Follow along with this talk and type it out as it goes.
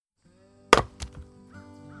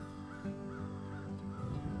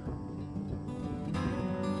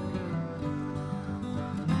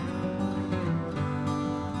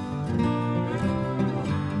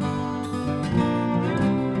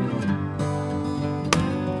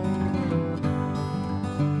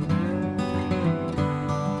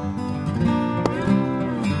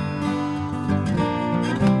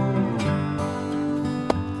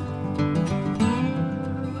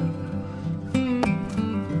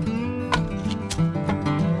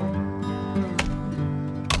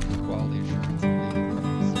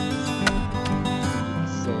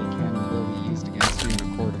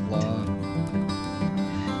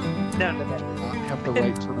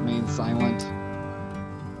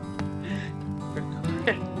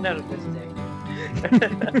None of this is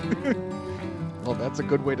accurate. Well, that's a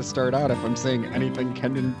good way to start out if I'm saying anything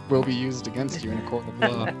can and will be used against you in a court of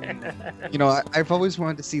law. You know, I've always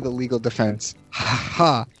wanted to see the legal defense. Ha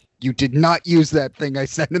ha! You did not use that thing I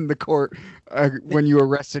said in the court when you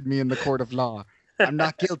arrested me in the court of law. I'm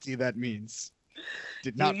not guilty, that means.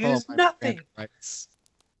 Did not You follow used my nothing. rights.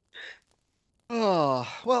 Oh,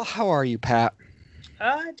 well, how are you, Pat?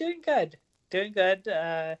 Doing good. Doing good.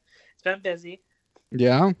 It's been busy.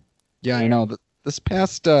 Yeah? Yeah, I know. This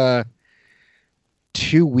past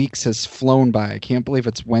 2 weeks has flown by. I can't believe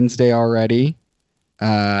it's Wednesday already.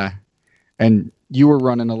 And you were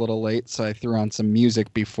running a little late, so I threw on some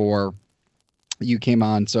music before you came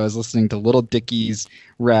on. So I was listening to Little Dicky's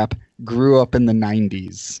rap, Grew Up in the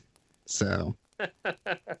 90s. So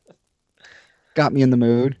got me in the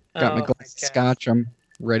mood. Got my glass of scotch. I'm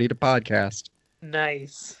ready to podcast.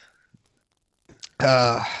 Nice.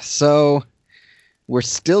 So we're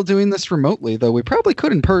still doing this remotely, though we probably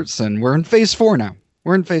could in person. We're in phase 4 now.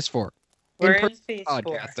 We're in phase 4. We're in phase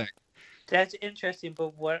podcasting. 4. That's interesting,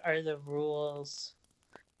 but what are the rules?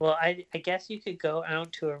 Well, I guess you could go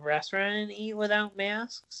out to a restaurant and eat without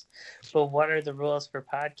masks, but what are the rules for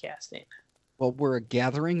podcasting? Well, we're a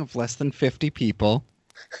gathering of less than 50 people.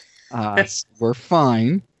 So we're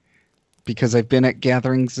fine, because I've been at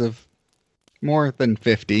gatherings of more than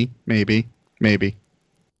 50, maybe.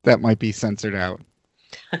 That might be censored out.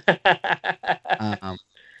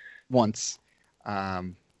 Once.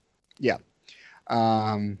 Yeah.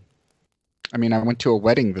 I mean, I went to a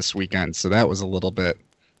wedding this weekend, so that was a little bit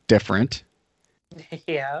different.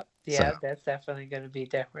 Yeah, so. That's definitely going to be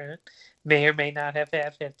different. May or may not have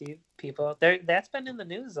had 50 people. That's been in the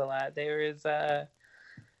news a lot. There is a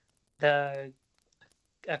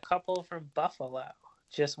couple from Buffalo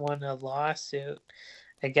just won a lawsuit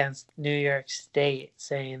against New York State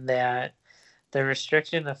saying that the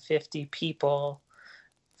restriction of 50 people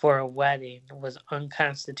for a wedding was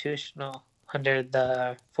unconstitutional under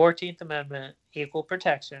the 14th Amendment, equal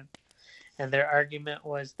protection. And their argument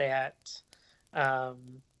was that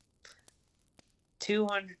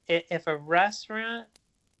 200, if a restaurant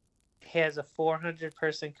has a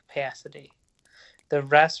 400-person capacity, the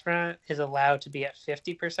restaurant is allowed to be at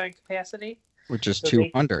 50% capacity. Which is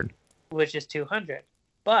 200. Which is 200.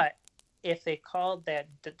 But if they called that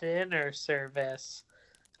dinner service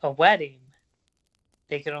a wedding,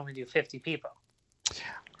 they could only do 50 people.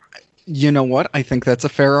 You know what? I think that's a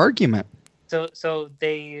fair argument. So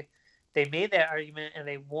they made that argument and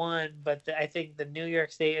they won, but I think the New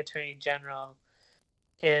York State Attorney General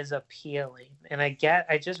is appealing. And I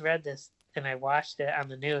just read this and I watched it on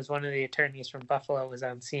the news. One of the attorneys from Buffalo was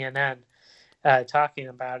on CNN talking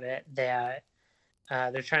about it, that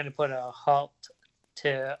they're trying to put a halt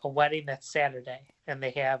to a wedding that's Saturday, and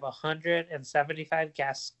they have 175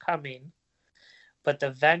 guests coming, but the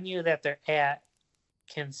venue that they're at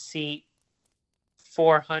can seat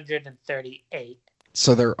 438.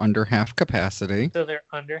 So they're under half capacity. And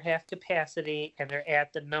they're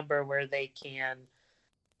at the number where they can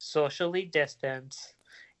socially distance,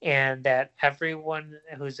 and that everyone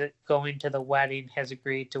who's going to the wedding has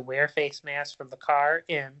agreed to wear face masks from the car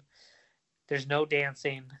in. There's no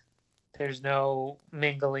dancing. There's no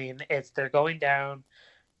mingling. They're going down.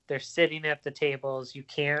 They're sitting at the tables. You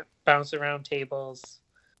can't bounce around tables,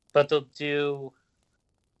 but they'll do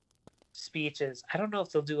speeches. I don't know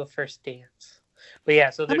if they'll do a first dance, but yeah.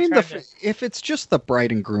 So if it's just the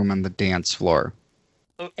bride and groom on the dance floor,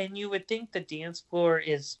 and you would think the dance floor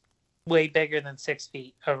is way bigger than 6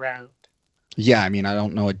 feet around. Yeah, I mean, I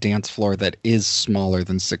don't know a dance floor that is smaller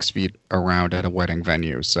than 6 feet around at a wedding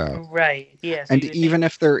venue. So right, yeah. So and even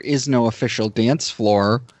if there is no official dance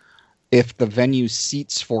floor, if the venue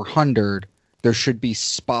seats 400, there should be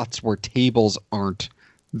spots where tables aren't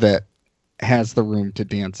that has the room to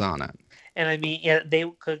dance on it. And I mean, yeah, they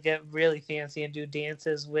could get really fancy and do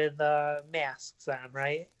dances with masks on,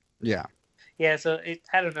 right? Yeah. Yeah, so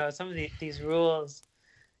I don't know. Some of these rules,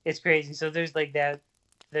 it's crazy. So there's like that.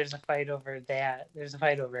 There's a fight over that. There's a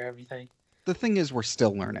fight over everything. The thing is, we're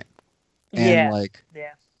still learning. And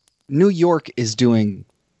yeah. New York is doing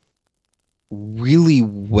really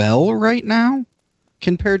well right now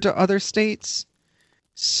compared to other states.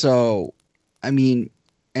 So, I mean,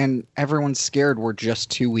 and everyone's scared we're just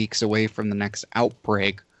 2 weeks away from the next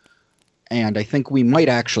outbreak. And I think we might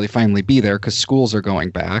actually finally be there because schools are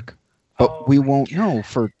going back. But we won't know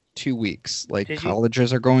for 2 weeks. Like,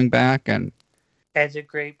 colleges are going back and... That's a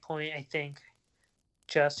great point. I think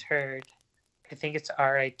just heard, I think it's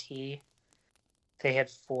RIT. They had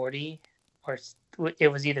 40, or it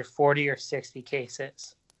was either 40 or 60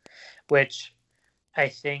 cases, which I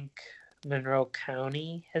think Monroe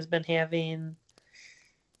County has been having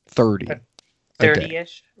 30 a day,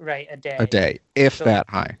 30-ish, right, a a day. day, if So that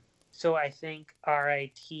high. so I think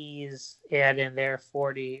RITs add in there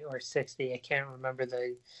 40 or 60. I can't remember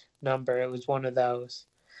the number. It was one of those.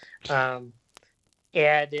 Um,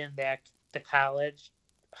 Add in that the college,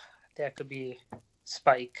 that could be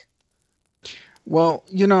spike. Well,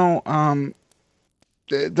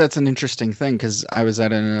 that's an interesting thing because I was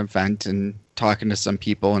at an event and talking to some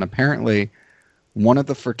people, and apparently one of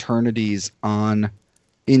the fraternities in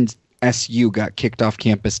SU got kicked off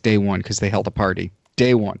campus day one because they held a party.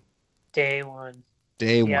 Day one. Day one.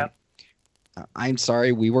 Day one. Yep. I'm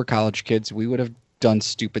sorry, we were college kids. We would have done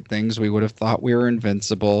stupid things. We would have thought we were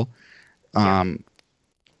invincible. Um,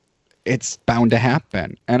 it's bound to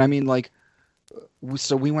happen. And I mean, like,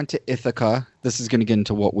 so we went to Ithaca. This is going to get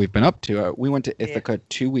into what we've been up to. We went to Ithaca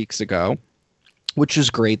 2 weeks ago, which is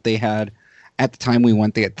great. They had, at the time we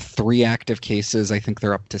went, they had 3 active cases. I think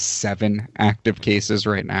they're up to 7 active cases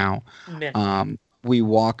right now. We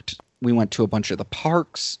went to a bunch of the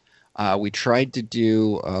parks. We tried to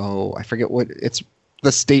do, I forget what, it's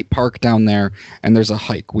the state park down there, and there's a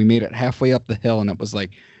hike. We made it halfway up the hill, and it was like,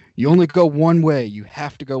 you only go one way. You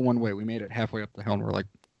have to go one way. We made it halfway up the hill, and we're like,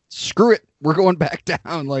 screw it. We're going back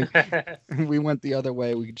down. Like, we went the other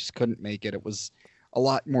way. We just couldn't make it. It was a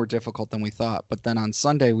lot more difficult than we thought. But then on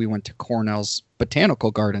Sunday, we went to Cornell's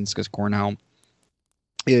Botanical Gardens because Cornell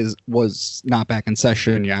was not back in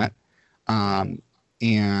session yet.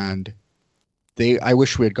 And I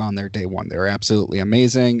wish we had gone there day one. They were absolutely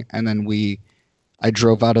amazing. And then I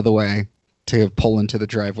drove out of the way to pull into the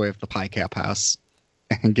driveway of the Pie Cap house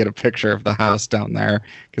and get a picture of the house down there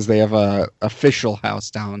because they have a official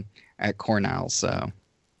house down at Cornell. So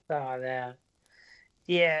saw that.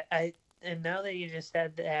 Yeah, and now that you just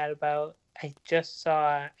said that about, I just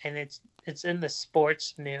saw, and it's in the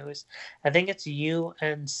sports news. I think it's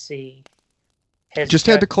UNC just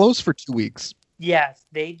had to close for 2 weeks. Yes,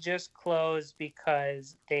 they just closed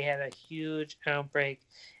because they had a huge outbreak.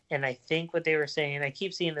 And I think what they were saying, I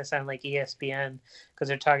keep seeing this on like ESPN because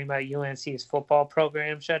they're talking about UNC's football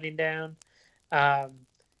program shutting down. And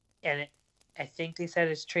I think they said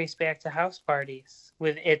it's traced back to house parties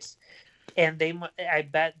and I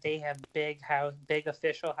bet they have big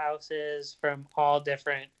official houses from all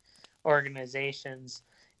different organizations.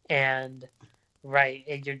 And right,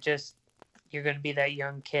 and you're going to be that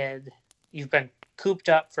young kid. You've been cooped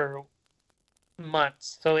up for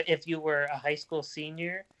months. So if you were a high school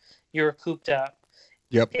senior, you were cooped up.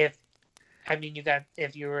 Yep. If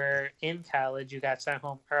you were in college, you got sent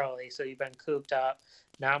home early, so you've been cooped up.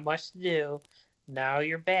 Not much to do. Now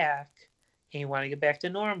you're back, and you want to get back to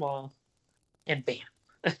normal, and bam.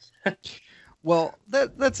 Well,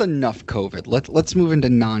 that's enough COVID. Let's move into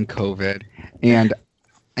non-COVID. And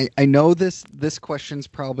I know this question's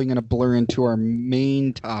probably going to blur into our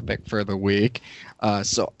main topic for the week.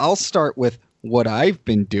 So I'll start with what I've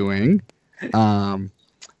been doing.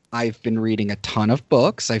 I've been reading a ton of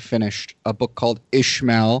books. I finished a book called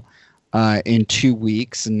Ishmael in 2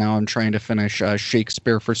 weeks, and now I'm trying to finish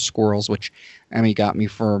Shakespeare for Squirrels, which Emmy got me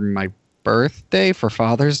for my birthday, for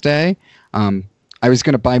Father's Day. I was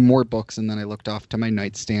going to buy more books, and then I looked off to my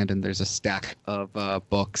nightstand, and there's a stack of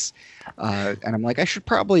books. And I'm like, I should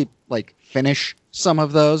probably finish some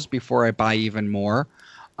of those before I buy even more.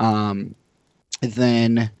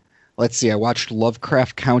 Then, let's see, I watched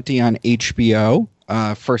Lovecraft Country on HBO.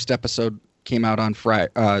 First episode came out on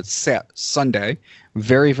Sunday.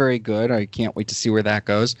 Very, very good. I can't wait to see where that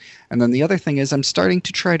goes. And then the other thing is I'm starting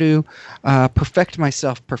to try to perfect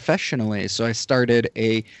myself professionally. So I started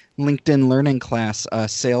a LinkedIn learning class,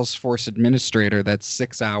 Salesforce Administrator. That's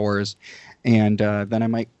 6 hours. And then I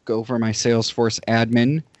might go for my Salesforce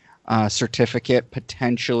admin certificate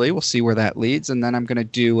potentially. We'll see where that leads. And then I'm going to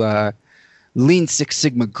do Lean Six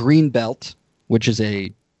Sigma Green Belt, which is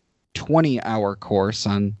a 20-hour course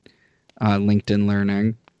on LinkedIn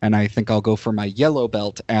Learning. And I think I'll go for my yellow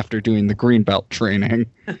belt after doing the green belt training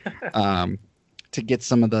to get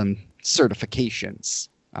some of the certifications.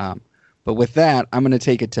 But with that, I'm going to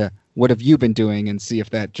take it to what have you been doing and see if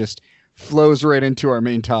that just flows right into our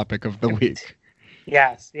main topic of the week.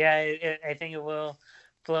 Yes. Yeah, I think it will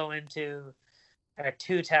flow into our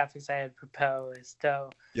 2 topics I had proposed.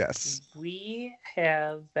 So yes, we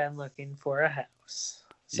have been looking for a house.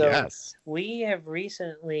 So yes. We have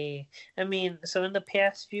recently, so in the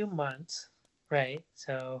past few months, right?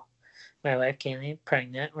 So my wife Kaylee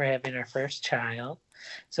pregnant. We're having our first child.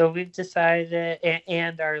 So we've decided,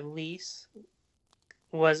 and our lease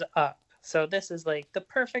was up. So this is like the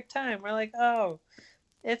perfect time. We're like, oh,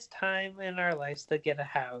 it's time in our lives to get a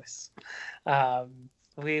house.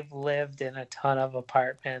 we've lived in a ton of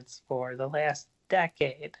apartments for the last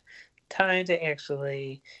decade. Time to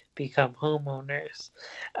actually become homeowners.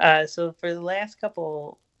 So for the last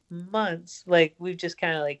couple months, like we've just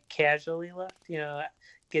kind of like casually looked,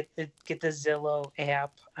 get the Zillow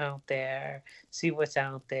app out there, see what's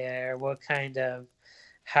out there, what kind of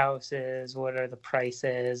houses, what are the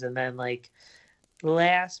prices, and then like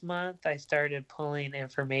last month I started pulling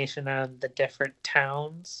information on the different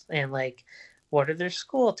towns and like what are their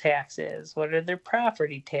school taxes, what are their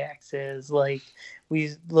property taxes. Like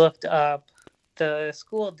we looked up the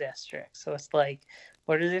school districts, so it's like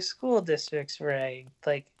what are their school districts ranked,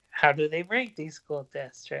 like how do they rank these school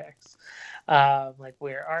districts, like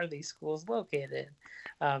where are these schools located.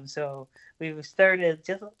 So we started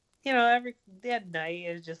just every that night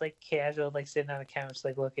it was just like casual, like sitting on a couch,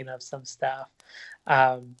 like looking up some stuff.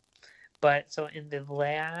 um, but so in the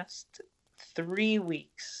last 3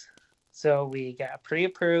 weeks, so we got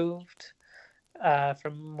pre-approved from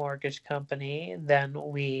a mortgage company. Then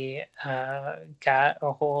we got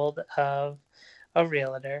a hold of a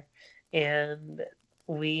realtor, and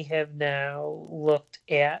we have now looked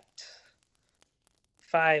at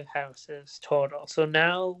 5 houses total. So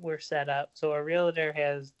now we're set up. So a realtor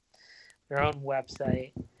has their own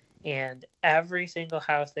website, and every single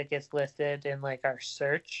house that gets listed in like our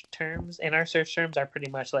search terms, and our search terms are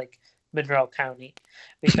pretty much like Monroe County,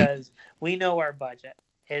 because we know our budget.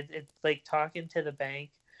 It's like talking to the bank.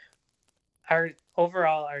 Our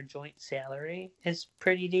joint salary is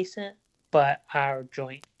pretty decent, but our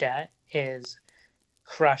joint debt is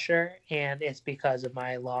crusher, and it's because of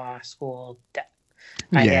my law school debt.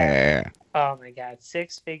 I have, oh my god,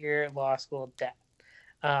 6-figure law school debt,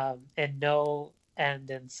 and no end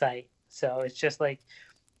in sight. So it's just like,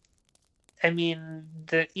 I mean,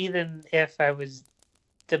 even if I was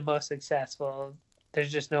the most successful,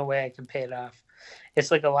 there's just no way I can pay it off.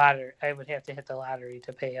 It's like a lottery. I would have to hit the lottery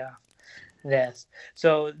to pay off this.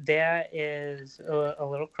 So that is a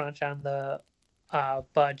little crunch on the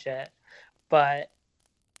budget. But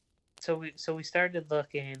so we started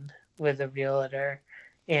looking with a realtor,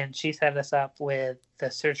 and she set us up with the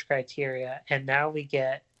search criteria, and now we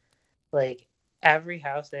get like every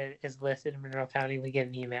house that is listed in Monroe County, we get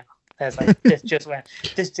an email that's like this just went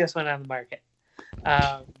on the market.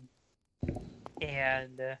 Um,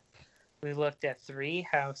 and we looked at 3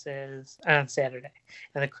 houses on Saturday.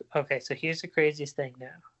 And okay, so here's the craziest thing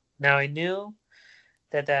now. Now I knew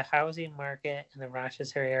that the housing market in the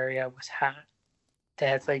Rochester area was hot.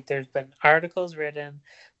 That's like there's been articles written.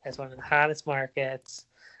 That's one of the hottest markets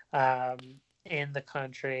in the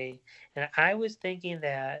country. And I was thinking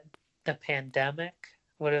that the pandemic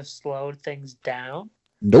would have slowed things down.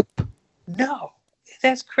 Nope. No,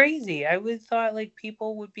 that's crazy. I would thought like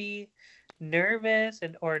people would be nervous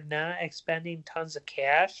and or not expending tons of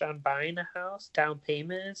cash on buying a house, down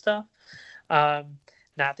payment and stuff.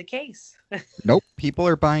 Not the case. Nope. People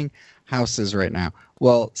are buying houses right now.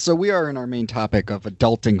 Well, so we are in our main topic of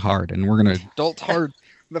adulting hard, and we're going to adult hard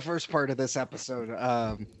the first part of this episode.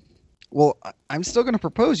 Well, I'm still going to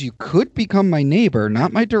propose you could become my neighbor,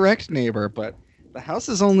 not my direct neighbor, but the house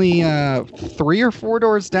is only 3 or 4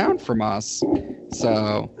 doors down from us.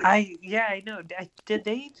 So I know. Did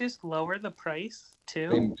they just lower the price too?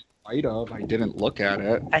 They might have. I didn't look at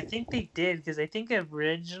it. I think they did, because I think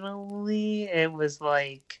originally it was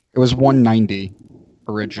like It was $190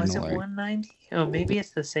 originally. Was it 190? Oh, maybe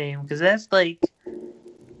it's the same, because that's like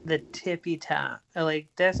the tippy top. Like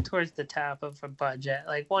that's towards the top of a budget.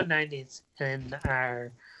 Like 190 is in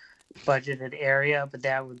our budgeted area, but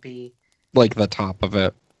that would be like the top of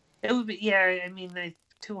it. It would be, yeah. I mean,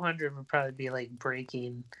 200 would probably be like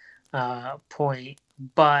breaking point.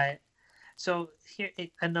 But so here,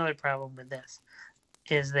 another problem with this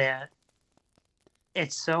is that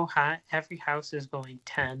it's so hot. Every house is going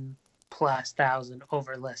 10 plus thousand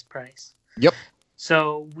over list price. Yep.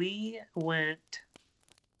 So we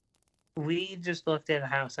just looked at a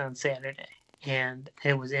house on Saturday, and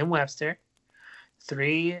it was in Webster,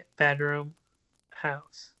 3-bedroom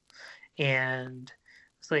house, and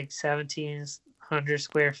it's like 1,700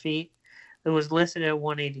 square feet. It was listed at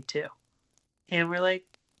 182, and we're like,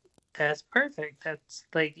 that's perfect. That's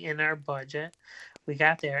like in our budget. We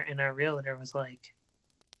got there, and our realtor was like,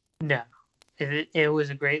 no. It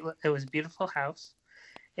was a beautiful house.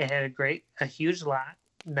 It had a huge lot,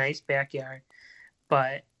 nice backyard,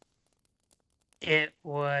 but it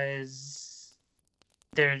was,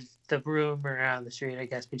 there's the rumor on the street, I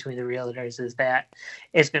guess, between the realtors is that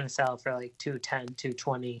it's going to sell for like 210,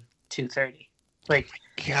 220, 230. Like,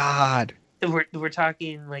 God, we're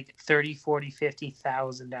talking like $30,000, $40,000,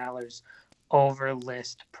 $50,000 over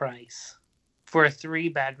list price for a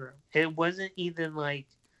 3-bedroom. It wasn't even like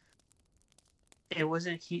it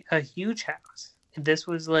wasn't a huge house. This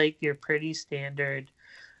was like your pretty standard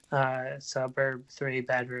suburb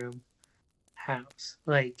 3-bedroom house,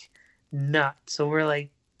 like nuts. So we're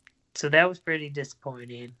like, so that was pretty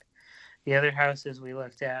disappointing. The other houses we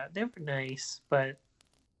looked at, they were nice, but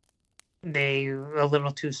they were a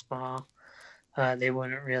little too small. They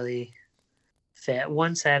wouldn't really fit.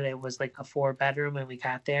 One said it was like a 4-bedroom, and we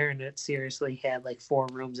got there, and it seriously had like 4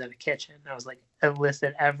 rooms and a kitchen. I was like, it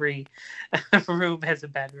listed every room as a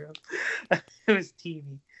bedroom. It was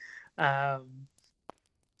teeny. But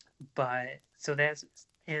so that's,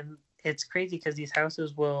 and it's crazy because these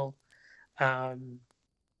houses will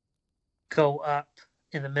go up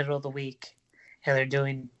in the middle of the week, and they're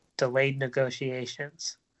doing delayed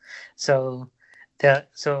negotiations. So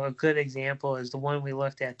a good example is the one we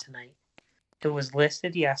looked at tonight. It was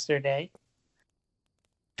listed yesterday,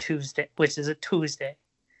 Tuesday, which is a Tuesday.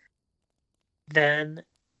 Then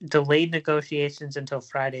delayed negotiations until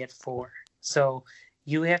Friday at 4. So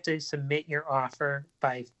you have to submit your offer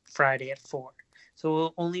by Friday at 4. So it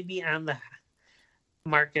will only be on the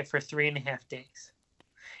market for 3.5 days.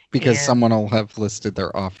 Because someone will have listed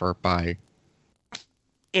their offer by...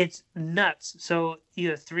 It's nuts. So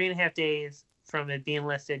you have 3.5 days from it being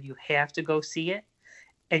listed. You have to go see it,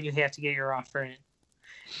 and you have to get your offer in.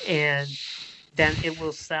 And then it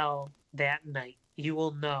will sell that night. You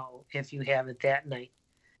will know if you have it that night,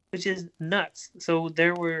 which is nuts. So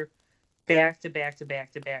there were back to back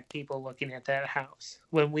people looking at that house.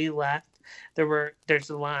 When we left, there's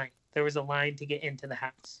a line. There was a line to get into the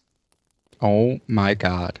house. Oh my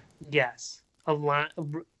God. Yes. A line.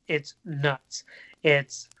 It's nuts.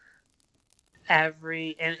 It's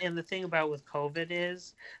every, and the thing about with COVID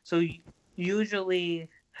is, so usually,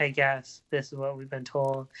 I guess this is what we've been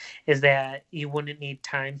told, is that you wouldn't need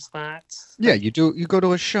time slots. Yeah, you go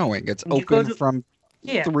to a showing. It's open from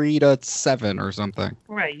 3 to 7 or something.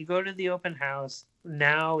 Right. You go to the open house.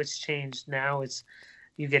 Now it's changed. Now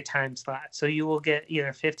you get time slots. So you will get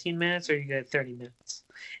either 15 minutes or you get 30 minutes.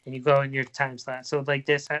 And you go in your time slot. So like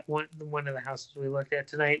this, one of the houses we looked at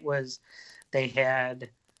tonight was, they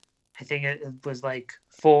had, I think it was like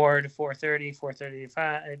 4 to 4:30, 4:30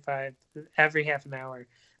 to 5, every half an hour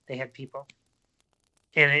they had people.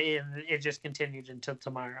 And it just continued until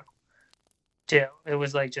tomorrow too. It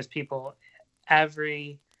was like just people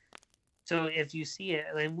so if you see it,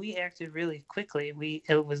 and we acted really quickly.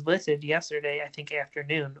 It was listed yesterday, I think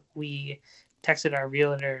afternoon. We texted our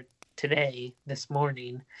realtor this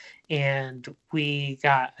morning, and we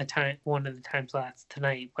got one of the time slots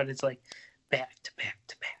tonight, but it's like back to back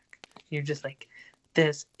to back. You're just like,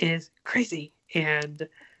 this is crazy. And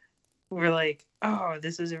we're like, oh,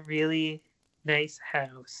 this is a really nice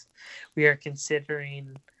house. We are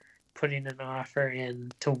considering putting an offer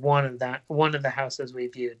in to one of the houses we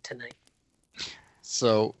viewed tonight.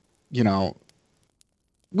 So,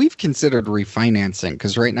 we've considered refinancing,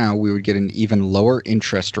 because right now we would get an even lower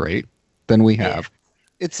interest rate than we have.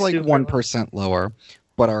 Yeah. It's like 1% lower,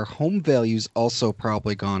 but our home value's also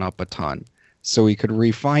probably gone up a ton. So we could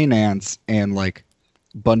refinance and like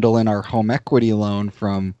bundle in our home equity loan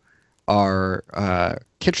from our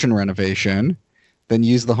kitchen renovation, then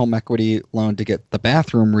use the home equity loan to get the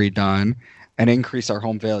bathroom redone and increase our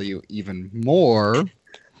home value even more.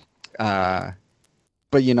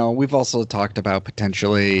 But, we've also talked about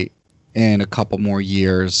potentially in a couple more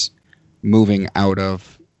years moving out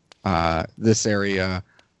of this area.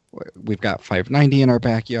 We've got 590 in our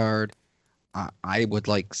backyard. I would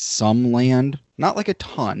like some land, not like a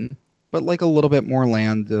ton, but like a little bit more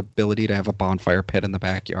land, the ability to have a bonfire pit in the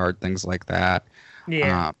backyard, things like that.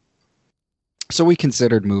 Yeah. So we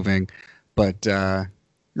considered moving, but we're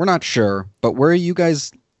not sure. But where are you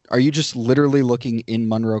guys? Are you just literally looking in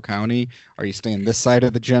Monroe County? Are you staying this side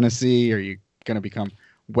of the Genesee? Are you going to become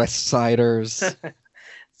West Siders?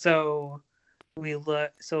 So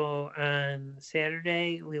on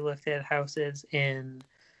Saturday, we looked at houses in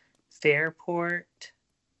Fairport,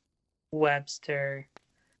 Webster,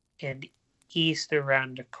 and east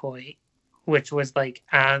around Decoit, which was like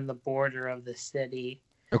on the border of the city.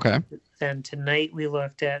 Okay. Then tonight we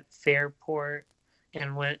looked at Fairport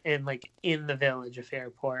and went in like in the village of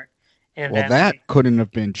Fairport. And well, that couldn't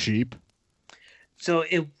have been cheap. So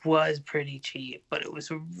it was pretty cheap, but it was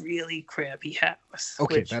a really crappy house.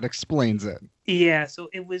 Okay, that explains it. Yeah, so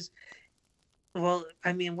it was, well,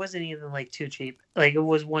 I mean, it wasn't even like too cheap. Like it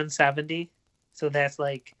was $170. So that's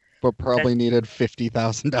like. But probably needed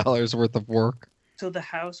 $50,000 worth of work. So the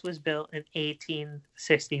house was built in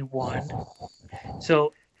 1861.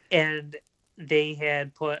 So, and they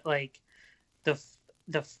had put like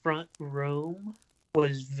the front room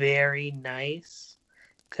was very nice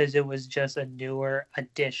because it was just a newer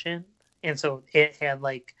addition, and so it had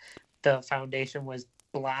like the foundation was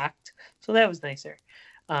blocked, so that was nicer.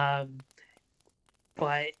 Um,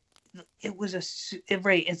 but it was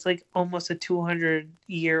right. It's like almost a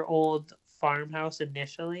 200-year-old farmhouse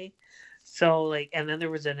initially. So like, and then there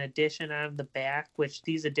was an addition on the back, which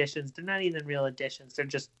these additions, they're not even real additions. They're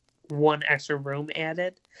just one extra room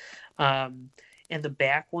added. Um, and the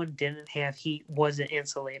back one didn't have heat, wasn't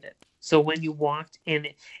insulated. So when you walked in,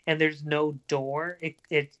 and there's no door,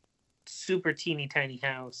 it's super teeny tiny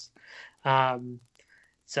house. Um,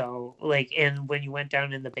 so like, and when you went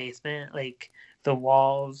down in the basement, like the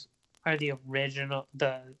walls are the original,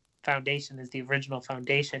 the foundation is the original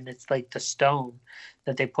foundation. It's like the stone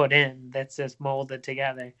that they put in that's just molded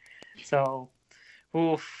together. So,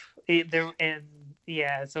 oof, there, and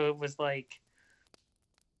yeah, so it was like,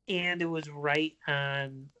 and it was right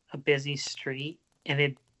on a busy street,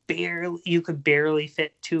 and you could barely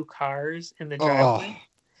fit two cars in the driveway,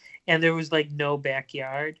 and there was like no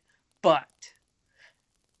backyard, but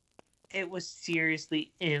it was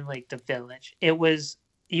seriously in like the village. It was,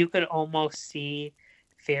 you could almost see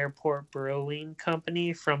Fairport Brewing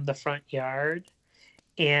Company from the front yard,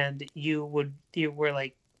 and you were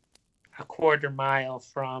like a quarter mile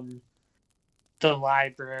from the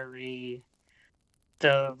library,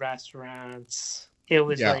 the restaurants. It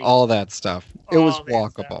was like all that stuff. It was all that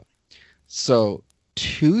walkable. stuff. So,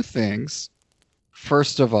 two things.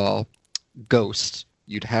 First of all, ghost.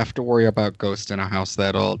 You'd have to worry about ghost in a house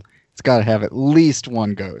that old. It's got to have at least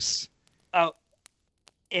one ghost. Oh,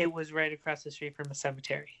 it was right across the street from a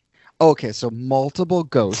cemetery. Okay, so multiple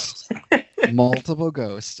ghosts. Multiple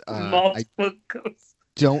ghosts. Multiple ghosts.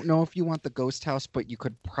 Don't know if you want the ghost house, but you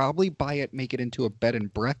could probably buy it, make it into a bed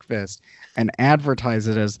and breakfast, and advertise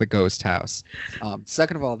it as the ghost house.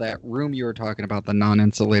 Second of all, that room you were talking about, the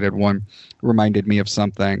non-insulated one, reminded me of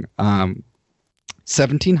something.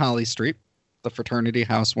 17 Holly Street, the fraternity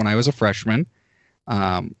house when I was a freshman.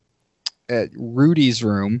 At Rudy's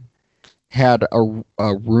room had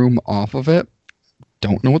a room off of it.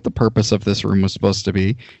 Don't know what the purpose of this room was supposed to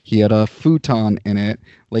be. He had a futon in it.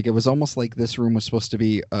 Like, it was almost like this room was supposed to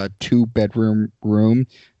be a 2-bedroom room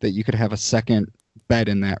that you could have a second bed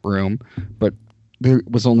in that room, but there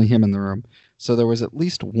was only him in the room. So there was at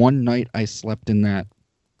least one night I slept in that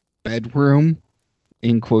bedroom,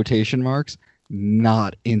 in quotation marks,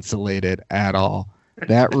 not insulated at all.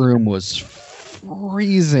 That room was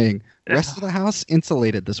freezing. Rest of the house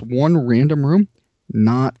insulated. This one random room,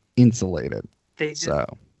 not insulated.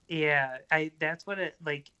 Yeah, that's what it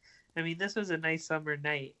like. I mean, this was a nice summer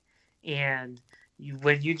night, and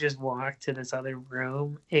when you just walked to this other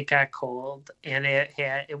room, it got cold, and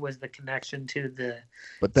it was the connection to the.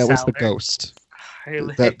 But that was the ghost.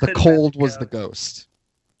 The cold was the ghost.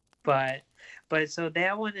 But so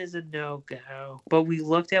that one is a no-go. But we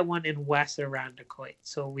looked at one in West Irondequoit,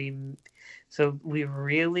 so we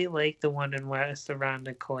really like the one in West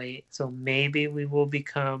Irondequoit. So maybe we will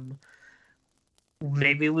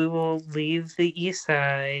leave the east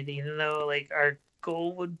side, even though like our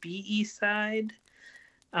goal would be east side.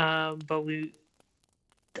 But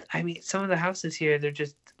some of the houses here,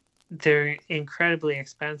 they're incredibly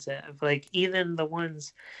expensive. Like even the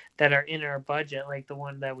ones that are in our budget, like the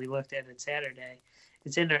one that we looked at Saturday,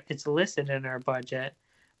 it's listed in our budget.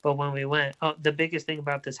 But when we went, the biggest thing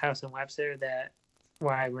about this house in Webster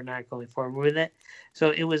why we're not going forward with it.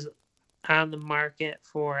 So it was on the market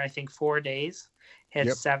for I think 4 days.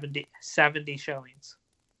 Had 70 showings.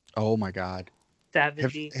 Oh my God.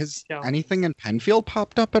 70 Has showings. Anything in Penfield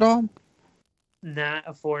popped up at all? Not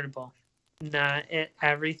affordable. Not it.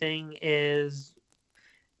 Everything is.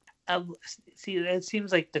 See, it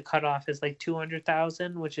seems like the cutoff is like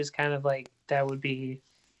 200,000, which is kind of like that would be,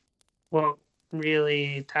 well,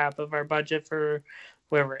 really top of our budget for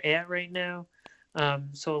where we're at right now.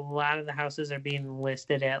 So a lot of the houses are being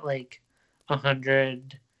listed at like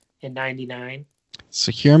 199.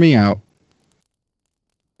 So hear me out.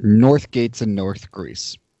 North Gates and North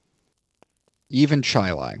Greece. Even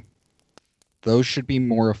Chili. Those should be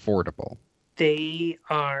more affordable. They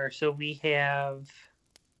are. So we have.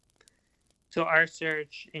 So our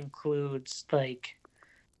search includes like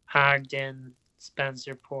Ogden,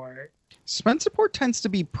 Spencerport. Spencerport tends to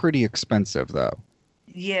be pretty expensive, though.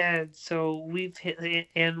 Yeah, so we've hit,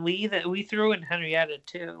 and we threw in Henrietta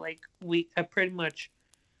too. Like we pretty much.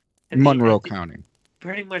 Monroe County.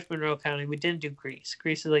 Pretty much Monroe County. We didn't do Greece.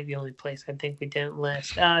 Greece is like the only place I think we didn't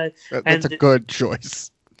list. That's a good choice.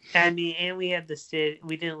 I mean, and we had the city.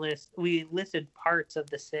 We didn't list. We listed parts of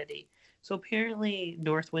the city, So apparently,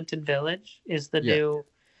 North Winton Village is the Yeah. new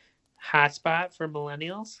hotspot for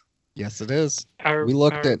millennials. Yes, it is. We Our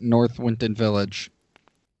looked our at North Winton Village.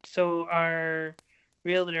 so our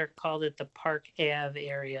realtor called it the Park Ave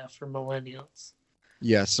area for millennials.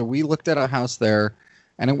 Yeah, so we looked at a house there,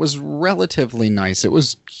 and it was relatively nice. It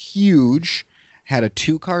was huge, had a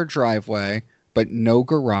 2-car driveway, but no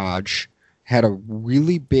garage, had a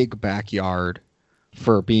really big backyard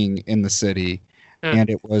for being in the city, Huh. and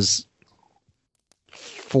it was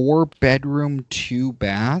 4-bedroom,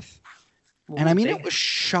 2-bath. And I Ooh, mean, it big. was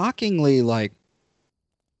shockingly like,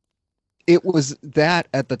 it was that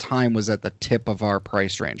at the time was at the tip of our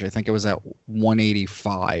price range. I think it was at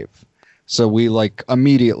 185. So we like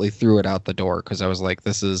immediately threw it out the door because I was like,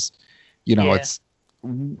 this is, Yeah. it's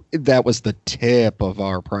that was the tip of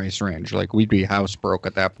our price range. Like we'd be house broke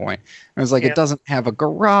at that point. And I was like, Yeah. it doesn't have a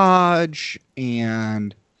garage,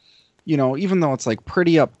 and even though it's like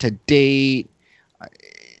pretty up to date,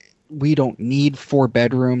 we don't need 4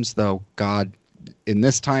 bedrooms, though. God, in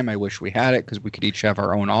this time, I wish we had it because we could each have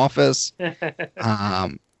our own office.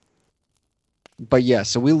 But yeah,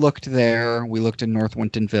 so we looked there. We looked in North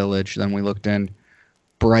Winton Village. Then we looked in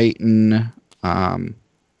Brighton.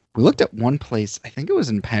 We looked at one place. I think it was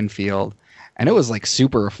in Penfield, and it was like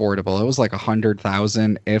super affordable. It was like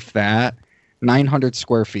 100,000, if that, 900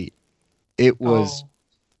 square feet. It was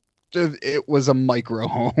a micro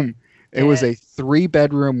home. It was a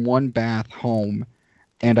 3-bedroom, 1-bath home,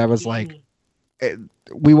 and I was like,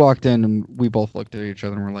 we walked in and we both looked at each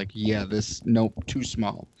other and we're like, yeah, nope, too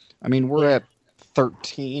small. I mean, we're at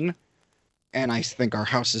 13, and I think our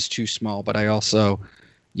house is too small, but I also,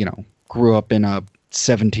 grew up in a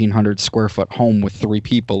 1,700 square foot home with 3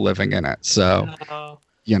 people living in it. So,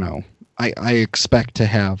 I expect to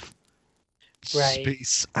have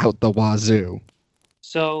space out the wazoo.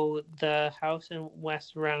 So the house in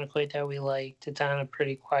West Roundacoit that we liked, it's on a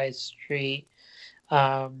pretty quiet street.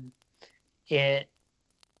 It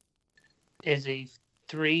is a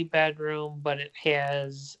 3-bedroom, but it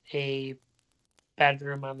has a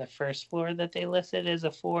bedroom on the first floor that they listed as a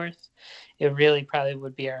 4th. It really probably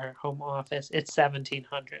would be our home office. It's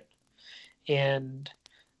 1,700, and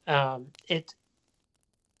it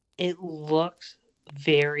looks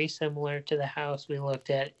very similar to the house we looked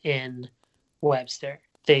at in Webster.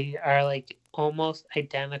 They are like almost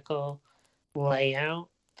identical layout.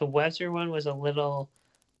 The Webster one was a little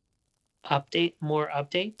more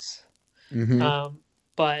updates. Mm-hmm.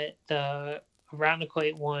 But the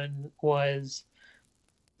Roundacoit one was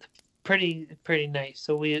pretty nice.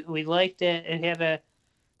 So we liked it. It had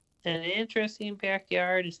an interesting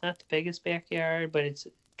backyard. It's not the biggest backyard, but it's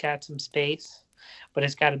got some space. But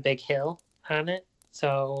it's got a big hill on it.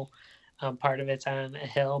 So part of it's on a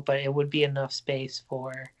hill, but it would be enough space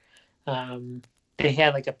for they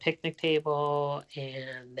had like a picnic table,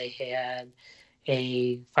 and they had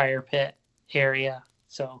a fire pit area,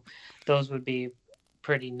 so those would be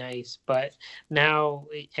pretty nice. But now,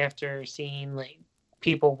 after seeing like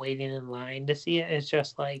people waiting in line to see it, it's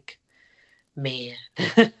just like, man.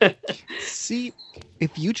 See,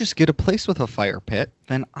 if you just get a place with a fire pit,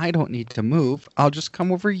 then I don't need to move. I'll just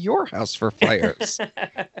come over your house for fires.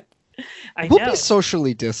 We'll be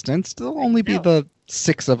socially distanced. There'll only be the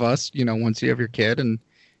 6 of us, once you have your kid, and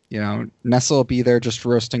Nessa will be there just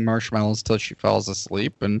roasting marshmallows till she falls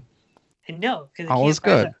asleep, and I know, because all is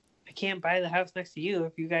good. I can't buy the house next to you.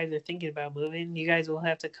 If you guys are thinking about moving, you guys will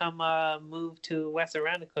have to come move to West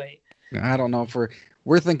Roundacoit. I don't know if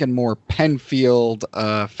we're thinking more Penfield,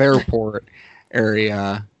 Fairport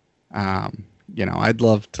area. I'd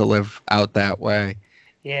love to live out that way.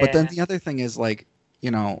 Yeah. But then the other thing is, like,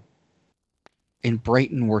 in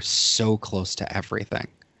Brighton, we're so close to everything.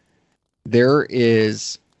 There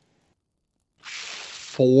is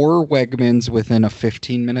 4 Wegmans within a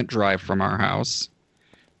 15-minute drive from our house.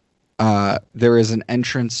 There is an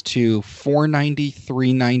entrance to 490,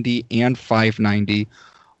 390, and 590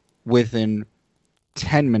 within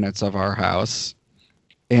 10 minutes of our house.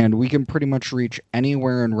 And we can pretty much reach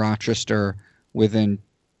anywhere in Rochester within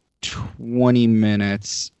 20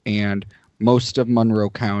 minutes, and most of Monroe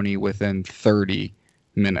County within 30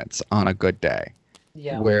 minutes on a good day.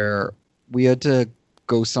 Yeah. Where we had to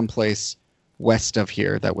go someplace west of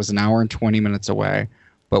here that was an hour and 20 minutes away,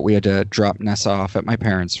 but we had to drop Nessa off at my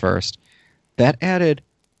parents' first. That added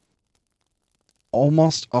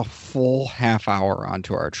almost a full half hour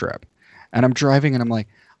onto our trip. And I'm driving and I'm like,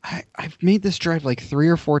 I've made this drive like 3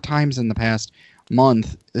 or 4 times in the past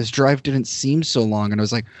month. This drive didn't seem so long. And I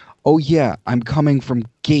was like, oh yeah, I'm coming from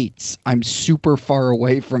Gates. I'm super far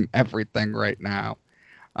away from everything right now.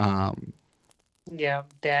 Yeah,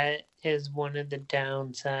 that is one of the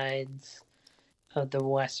downsides of the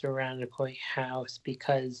West Irondequoit house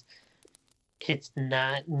because it's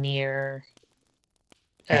not near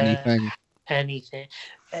Anything? anything.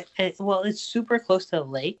 Well, it's super close to the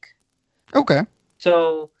lake. Okay.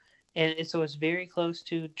 So it's very close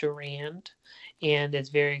to Durand, and it's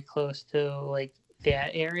very close to like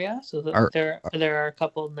that area. So there are a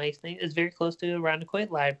couple of nice things. It's very close to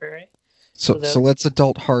Irondequoit Library. So let's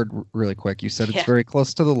adult hard really quick. You said it's very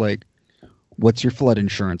close to the lake. What's your flood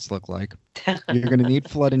insurance look like? You're going to need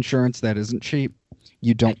flood insurance. That isn't cheap.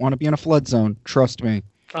 You don't want to be in a flood zone. Trust me.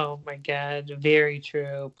 Oh my God. Very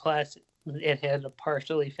true. Plus, it had a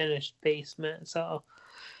partially finished basement. So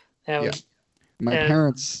that was. My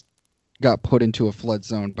parents got put into a flood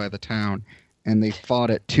zone by the town, and they fought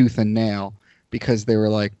it tooth and nail because they were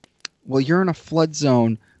like, well, you're in a flood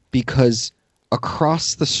zone because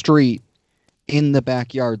across the street in the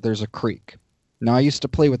backyard, there's a creek. Now, I used to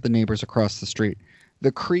play with the neighbors across the street.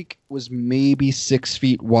 The creek was maybe 6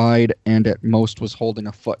 feet wide and at most was holding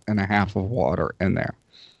 1.5 feet of water in there.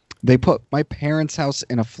 They put my parents' house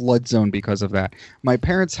in a flood zone because of that. My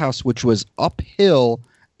parents' house, which was uphill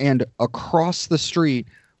and across the street,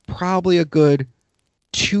 probably a good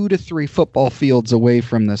 2 to 3 football fields away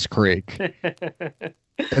from this creek.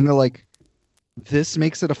 And they're like, this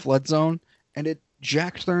makes it a flood zone, and it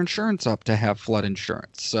jacked their insurance up to have flood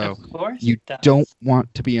insurance. So you don't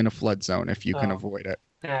want to be in a flood zone if you can avoid it.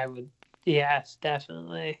 I would, yes,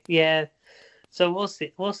 definitely. Yeah. So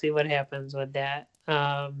we'll see what happens with that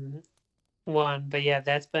one. But yeah,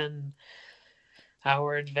 that's been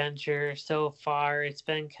our adventure so far. It's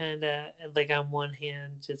been kind of like, on one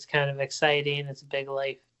hand, it's kind of exciting. It's a big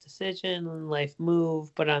life decision, life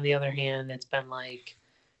move. But on the other hand, it's been like,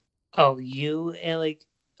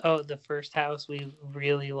 the first house we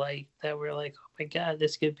really liked that we're like, oh my God,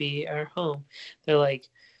 this could be our home. They're like,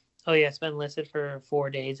 oh yeah, it's been listed for 4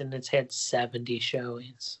 days and it's had 70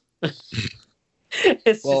 showings.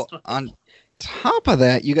 Well, on top of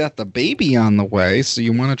that, you got the baby on the way, so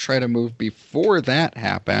you want to try to move before that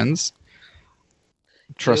happens.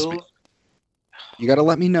 Trust me. You got to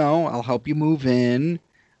let me know. I'll help you move in.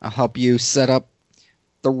 I'll help you set up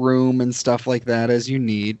the room and stuff like that as you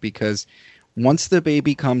need, because once the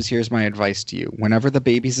baby comes, here's my advice to you. Whenever the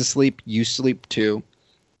baby's asleep, you sleep too.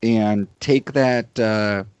 And take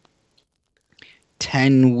that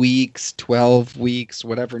 10 weeks, 12 weeks,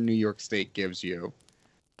 whatever New York State gives you.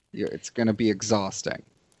 It's going to be exhausting.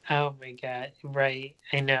 Oh my God. Right.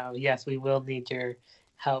 I know. Yes, we will need your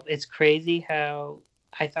help. It's crazy how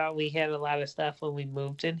I thought we had a lot of stuff when we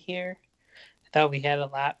moved in here. I thought we had a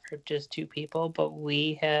lot for just 2 people, but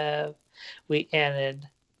we added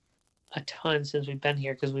a ton since we've been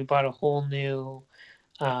here because we bought a whole new,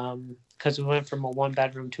 because we went from a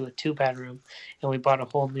 1-bedroom to a 2-bedroom, and we bought a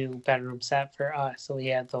whole new bedroom set for us. So we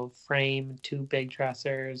had the frame, 2 big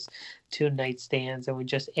dressers, 2 nightstands, and we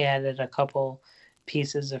just added a couple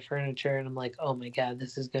pieces of furniture. And I'm like, oh my God,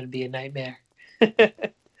 this is going to be a nightmare.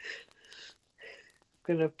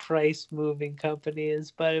 Gonna price moving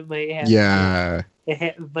companies, but it might have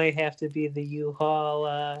it might have to be the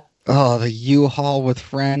U-Haul. The U-Haul with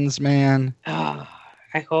friends, man. I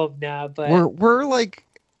hope not, but we're like,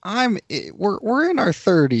 we're in our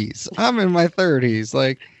 30s. I'm in my 30s.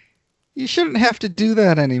 Like, you shouldn't have to do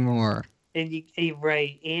that anymore. And you're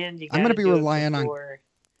right, and you. I'm gonna be relying on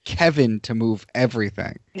Kevin to move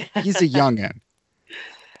everything. He's a youngin'.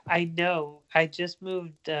 I know. I just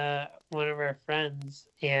moved one of our friends,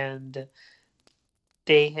 and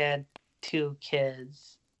they had 2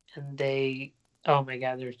 kids, and oh my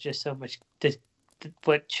God, there's just so much.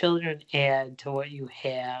 What children add to what you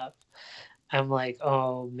have. I'm like,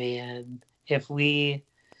 oh man, if we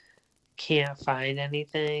can't find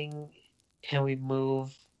anything and we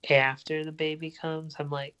move after the baby comes, I'm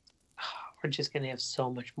like, we're just going to have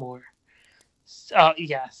so much more. Oh,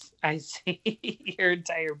 yes, I see your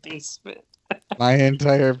entire basement. My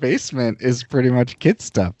entire basement is pretty much kid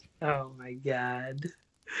stuff. Oh my God.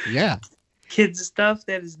 Yeah. Kid stuff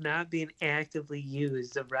that is not being actively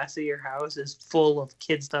used. The rest of your house is full of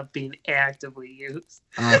kid stuff being actively used.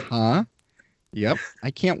 Uh-huh. Yep.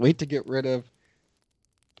 I can't wait to get rid of.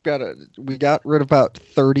 We got rid of about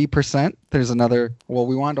 30%. There's another. Well,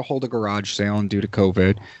 we wanted to hold a garage sale, and due to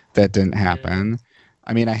COVID, that didn't happen.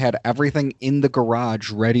 I mean, I had everything in the garage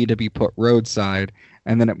ready to be put roadside,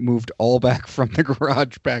 and then it moved all back from the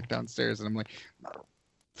garage back downstairs, and I'm like,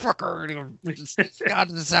 fucker, just got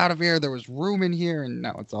this out of here. There was room in here, and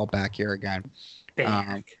now it's all back here again.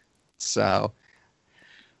 So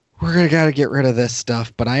we're gotta get rid of this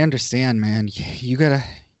stuff, but I understand, man.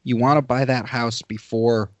 You want to buy that house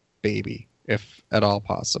before baby. if at all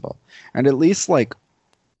possible, and at least like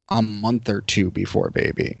a month or two before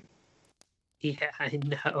baby. Yeah, I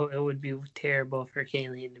know it would be terrible for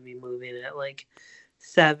Kayleen to be moving at like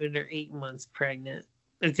 7 or 8 months pregnant.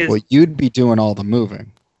 Because, Well, you'd be doing all the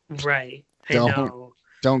moving. right, I Don't know.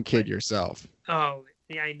 don't kid yourself. Oh,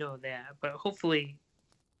 yeah, I know that. But hopefully,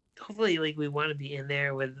 like we want to be in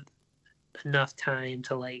there with enough time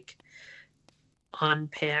to like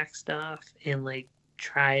unpack stuff and like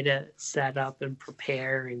try to set up and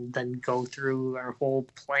prepare and then go through our whole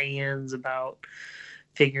plans about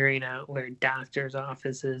figuring out where doctors'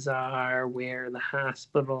 offices are, where the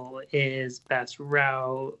hospital is, best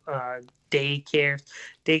route, daycares.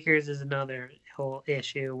 Daycares is another whole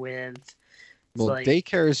issue with. Well, like,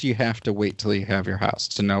 daycares you have to wait till you have your house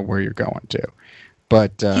to know where you're going to.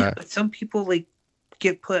 But yeah, but some people like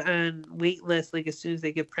get put on wait lists like as soon as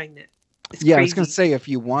they get pregnant. It's yeah, crazy. I was gonna say if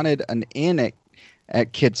you wanted an in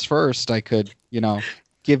at Kids First, I could,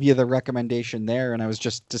 give you the recommendation there. And I was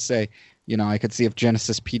just to say, I could see if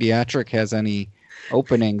Genesis Pediatric has any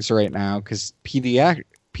openings right now, because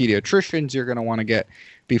pediatricians you're going to want to get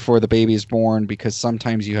before the baby's born, because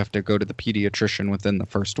sometimes you have to go to the pediatrician within the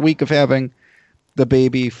first week of having the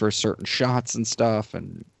baby for certain shots and stuff.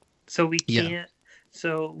 And so we can't.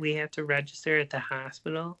 So we have to register at the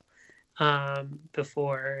hospital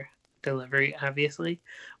before delivery, obviously.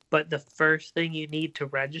 But the first thing you need to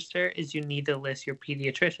register is you need to list your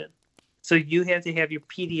pediatrician. So you have to have your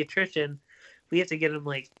pediatrician. We have to get him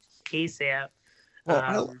like ASAP.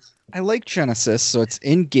 Well, I like Genesis, so it's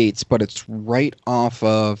in Gates, but it's right off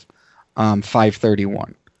of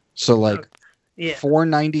 531. So like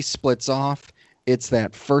 490 splits off. It's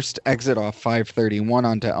that first exit off 531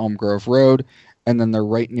 onto Elm Grove Road, and then they're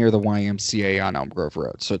right near the YMCA on Elm Grove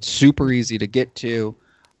Road. So it's super easy to get to.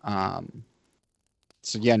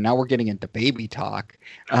 So yeah, now we're getting into baby talk.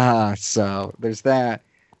 So there's that.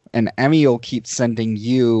 And Emmy will keep sending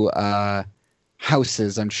you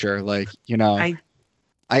houses, I'm sure. Like,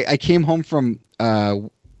 I came home from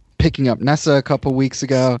picking up Nessa a couple weeks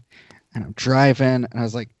ago, and I'm driving, and I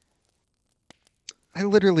was like, I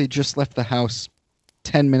literally just left the house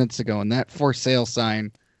 10 minutes ago, and that for sale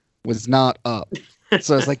sign was not up.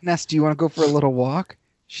 So I was like, Ness, do you want to go for a little walk?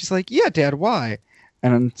 She's like, yeah, Dad, why?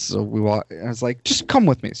 And so we walk. I was like, just come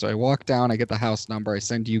with me. So I walk down. I get the house number. I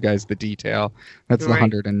send you guys the detail. That's the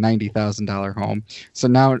 $190,000 home. So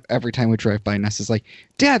now every time we drive by, Ness is like,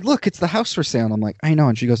 Dad, look, it's the house for sale. And I'm like, I know.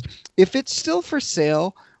 And she goes, if it's still for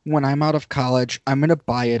sale when I'm out of college, I'm gonna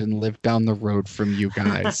buy it and live down the road from you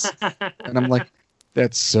guys. And I'm like,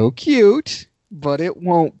 that's so cute, but it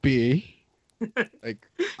won't be. Like,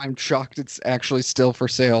 I'm shocked it's actually still for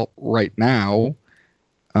sale right now.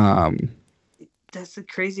 That's the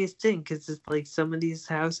craziest thing, because it's like some of these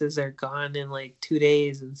houses are gone in like 2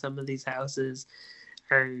 days, and some of these houses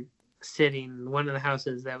are sitting. One of the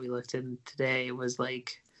houses that we looked in today was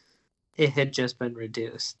like it had just been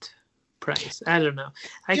reduced price. I don't know.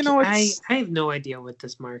 I have no idea what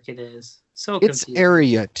this market is. So confusing. It's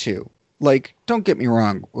area too. Like, don't get me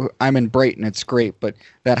wrong. I'm in Brighton. It's great, but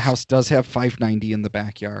that house does have 590 in the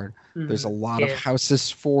backyard. Mm-hmm. There's a lot of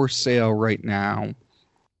houses for sale right now.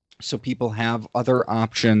 So people have other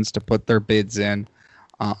options to put their bids in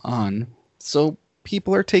on. So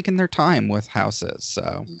people are taking their time with houses.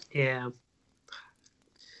 So yeah,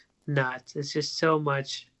 nuts. It's just so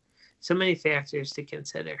many factors to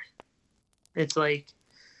consider. It's like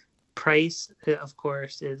price, of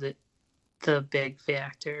course, is it the big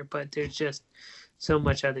factor, but there's just so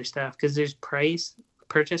much other stuff, because there's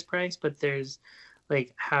purchase price, but there's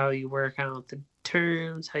like how you work out the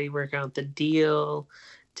terms, how you work out the deal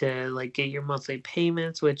to like get your monthly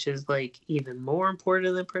payments, which is like even more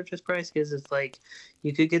important than purchase price, because it's like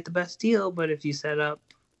you could get the best deal, but if you set up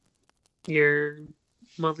your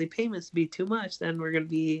monthly payments to be too much, then we're going to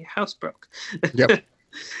be house broke. Yep.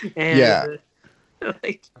 And yeah.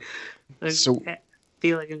 Like, so I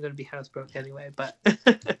feel like I'm going to be house broke anyway, but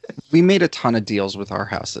we made a ton of deals with our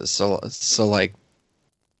houses. So like,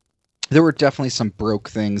 there were definitely some broke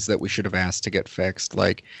things that we should have asked to get fixed.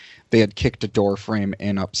 Like, they had kicked a door frame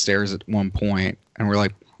in upstairs at one point, and we're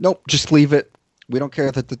like, nope, just leave it. We don't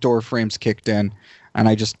care that the door frame's kicked in. And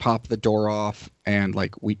I just popped the door off, and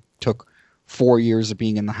like, we took 4 years of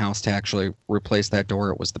being in the house to actually replace that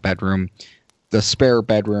door. It was the bedroom, the spare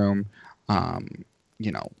bedroom.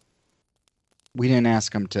 We didn't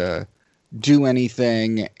ask them to do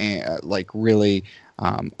anything, like really,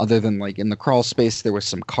 other than like in the crawl space, there was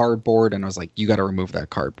some cardboard, and I was like, you got to remove that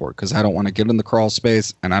cardboard, because I don't want to get in the crawl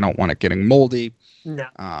space, and I don't want it getting moldy. No.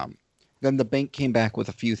 Then the bank came back with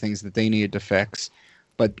a few things that they needed to fix,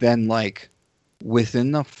 but then like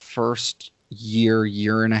within the first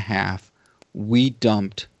year and a half, we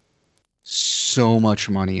dumped so much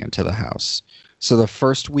money into the house. So the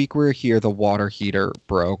first week we were here, the water heater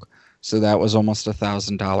broke. So that was almost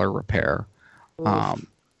 $1,000 repair.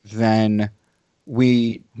 Then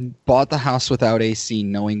we bought the house without AC,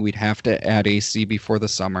 knowing we'd have to add AC before the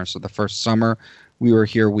summer. So the first summer we were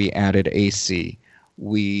here, we added AC.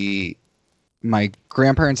 My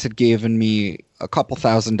grandparents had given me a couple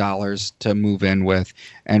 $1,000s to move in with,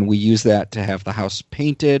 and we used that to have the house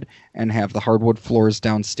painted and have the hardwood floors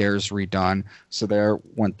downstairs redone. So there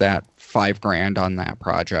went that $5,000 on that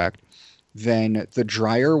project. Then the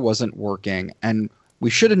dryer wasn't working, and we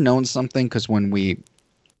should have known something because when we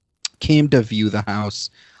came to view the house,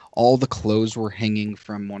 all the clothes were hanging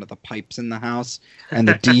from one of the pipes in the house, and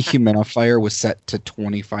the dehumidifier was set to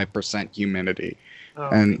 25% humidity.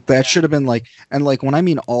 And that should have been and when I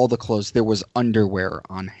mean all the clothes, there was underwear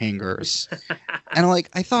on hangers. And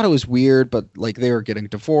I thought it was weird, but they were getting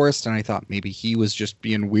divorced, and I thought maybe he was just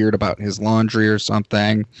being weird about his laundry or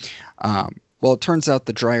something. Well, it turns out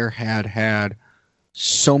the dryer had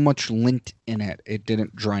so much lint in it, it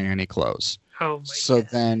didn't dry any clothes. So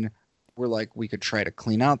then we're like, we could try to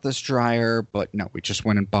clean out this dryer, but no, we just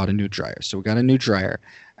went and bought a new dryer. So we got a new dryer,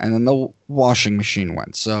 and then the washing machine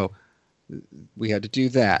went. So we had to do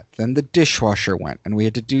that. Then the dishwasher went, and we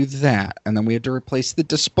had to do that. And then we had to replace the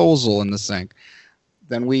disposal in the sink.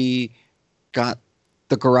 Then we got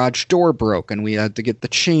the garage door broke, and we had to get the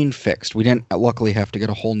chain fixed. We didn't luckily have to get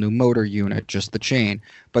a whole new motor unit, just the chain.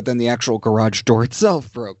 But then the actual garage door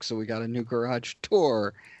itself broke, so we got a new garage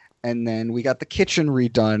door. And then we got the kitchen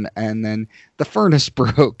redone, and then the furnace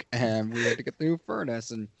broke, and we had to get the new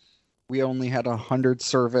furnace. And we only had 100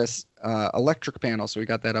 service electric panel, so we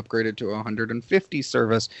got that upgraded to 150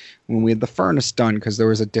 service when we had the furnace done because there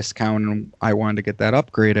was a discount and I wanted to get that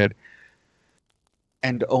upgraded.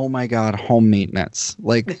 And oh my God, home maintenance.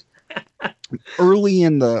 Early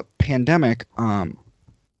in the pandemic,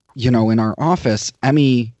 in our office,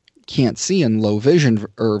 Emmy can't see in low vision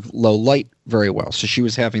or low light very well. So she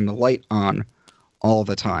was having the light on all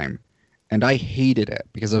the time. And I hated it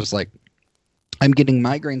because I was like, I'm getting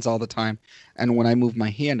migraines all the time, and when I move my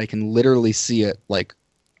hand, I can literally see it like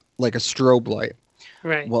a strobe light.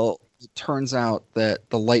 Right. Well, it turns out that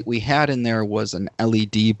the light we had in there was an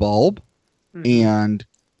LED bulb, and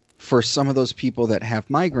for some of those people that have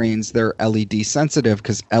migraines, they're LED sensitive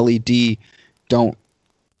because LED don't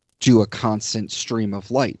do a constant stream of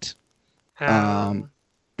light.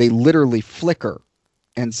 They literally flicker,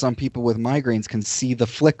 and some people with migraines can see the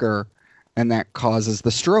flicker, and that causes the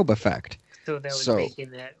strobe effect. So that was making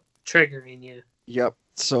that triggering you. Yep.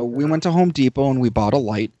 So we went to Home Depot and we bought a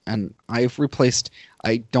light, and I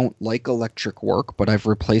don't like electric work, but I've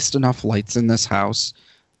replaced enough lights in this house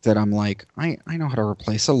that I'm like, I know how to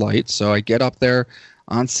replace a light. So I get up there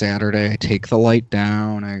on Saturday, I take the light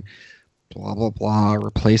down, I blah, blah, blah,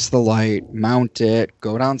 replace the light, mount it,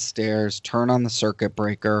 go downstairs, turn on the circuit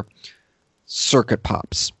breaker, circuit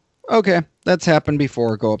pops. Okay, that's happened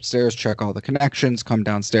before. Go upstairs, check all the connections, come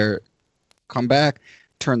downstairs, come back,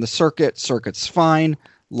 turn the circuit's fine,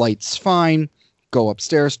 light's fine, go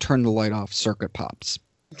upstairs, turn the light off, circuit pops.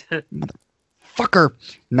 Motherfucker!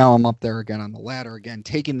 Now I'm up there again on the ladder again,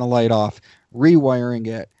 taking the light off, rewiring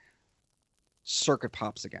it, circuit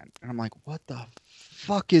pops again. And I'm like, what the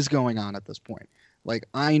fuck is going on at this point?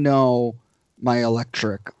 I know my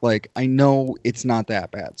electric, I know it's not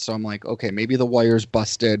that bad. So I'm like, okay, maybe the wire's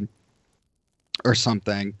busted or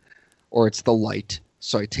something, or it's the light.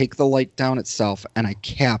 So I take the light down itself and I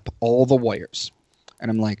cap all the wires. And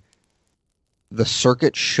I'm like, the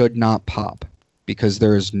circuit should not pop because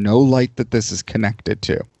there is no light that this is connected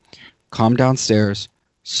to. Come downstairs,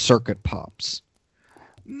 circuit pops.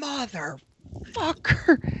 Motherfucker!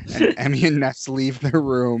 And Emmy and Ness leave their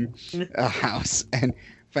room, house. And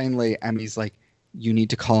finally, Emmy's like, you need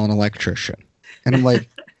to call an electrician. And I'm like,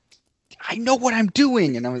 I know what I'm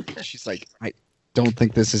doing. And she's like, I don't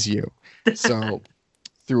think this is you. So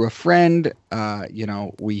through a friend, I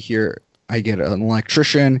get an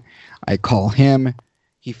electrician. I call him.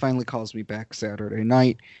 He finally calls me back Saturday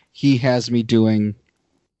night. He has me doing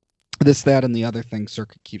this, that, and the other thing.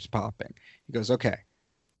 Circuit keeps popping. He goes, okay,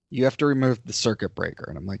 you have to remove the circuit breaker.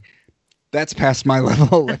 And I'm like, that's past my level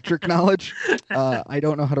of electric knowledge. I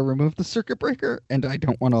don't know how to remove the circuit breaker, and I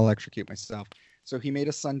don't want to electrocute myself. So he made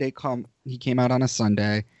a Sunday come. He came out on a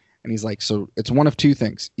Sunday, and he's like, so it's one of two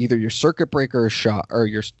things. Either your circuit breaker is shot, or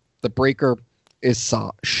the breaker is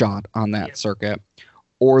shot on that circuit,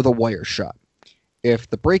 or the wire shot. If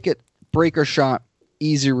the breaker shot,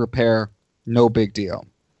 easy repair, no big deal.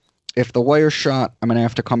 if the wire's shot, I'm going to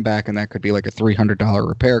have to come back, and that could be like a $300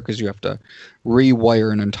 repair because you have to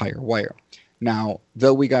rewire an entire wire. Now,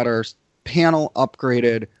 though we got our panel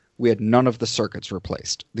upgraded, we had none of the circuits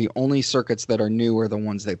replaced. The only circuits that are new are the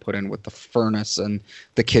ones they put in with the furnace and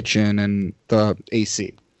the kitchen and the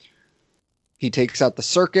AC. He takes out the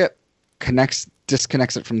circuit,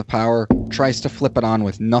 disconnects it from the power, tries to flip it on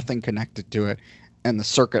with nothing connected to it, and the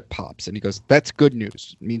circuit pops. And he goes, "That's good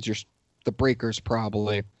news. It means the breaker's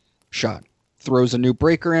probably shot." Throws a new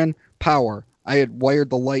breaker in, power. I had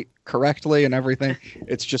wired the light correctly and everything.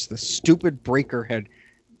 It's just the stupid breaker had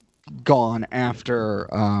gone after,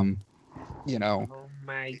 Oh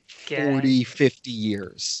my God. 40, 50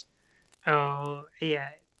 years. Oh, yeah.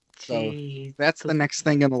 So that's the next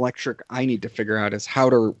thing in electric I need to figure out is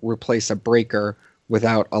how to replace a breaker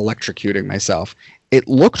without electrocuting myself. It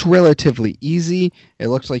looked relatively easy. It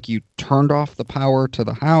looked like you turned off the power to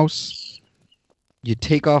the house. You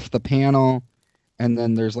take off the panel, and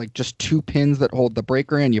then there's like just 2 pins that hold the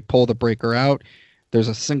breaker in. You pull the breaker out. There's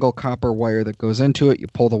a single copper wire that goes into it. You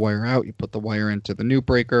pull the wire out. You put the wire into the new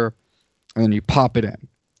breaker, and then you pop it in.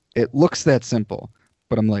 It looks that simple,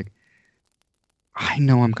 but I'm like, I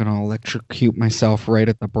know I'm going to electrocute myself right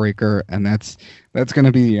at the breaker, and that's going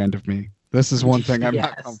to be the end of me. This is one thing I'm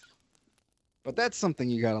not comfortable. But that's something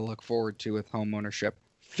you got to look forward to with home ownership.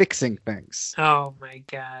 Fixing things. Oh my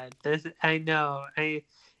God. I know. I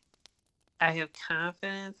have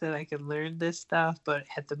confidence that I can learn this stuff, but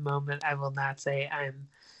at the moment I will not say I'm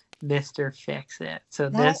Mr. Fix It. So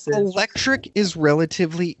electric is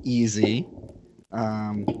relatively easy.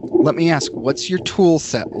 Let me ask, what's your tool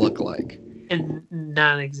set look like?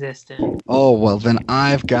 Non-existent. Oh, well, then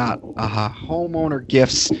I've got homeowner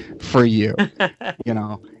gifts for you.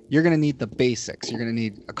 You're going to need the basics. You're going to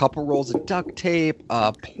need a couple rolls of duct tape,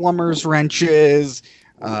 plumber's wrenches,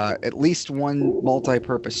 at least one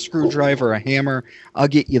multi-purpose screwdriver, a hammer. I'll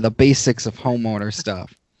get you the basics of homeowner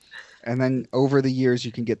stuff. And then over the years,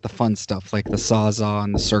 you can get the fun stuff like the Sawzall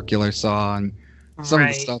and the circular saw and some of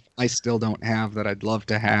the stuff I still don't have that I'd love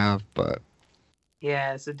to have, but...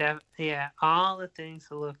 Yeah, so all the things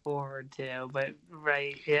to look forward to, but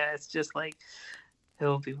it's just like it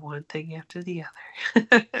will be one thing after the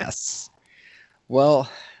other. Yes. Well,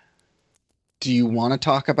 do you want to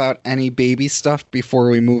talk about any baby stuff before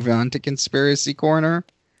we move on to Conspiracy Corner?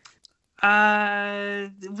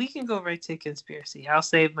 We can go right to conspiracy. I'll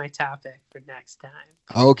save my topic for next time.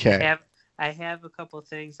 Okay. I have a couple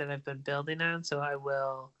things that I've been building on, so I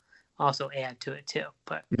will also add to it too.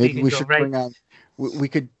 But maybe we should bring on. We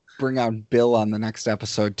could bring out Bill on the next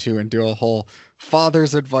episode too, and do a whole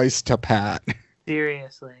father's advice to Pat.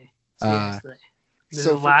 Seriously. There's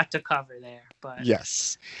a lot to cover there, but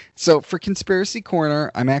yes. So for Conspiracy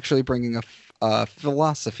Corner, I'm actually bringing a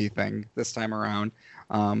philosophy thing this time around.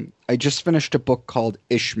 I just finished a book called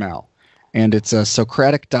Ishmael, and it's a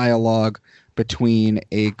Socratic dialogue between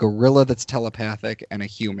a gorilla that's telepathic and a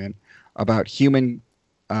human about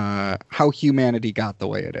how humanity got the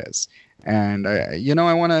way it is. And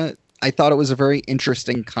I thought it was a very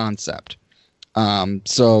interesting concept.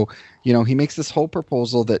 So he makes this whole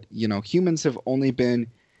proposal that humans have only been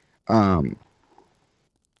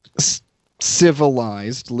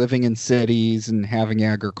civilized, living in cities and having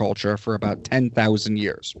agriculture for about 10,000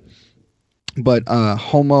 years. But I'm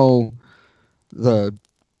going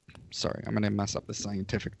to mess up the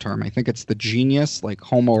scientific term. I think it's the genius, like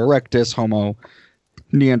Homo erectus, Homo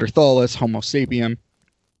Neanderthalis, Homo sapien,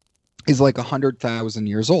 is like 100,000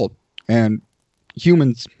 years old. And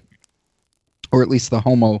humans, or at least the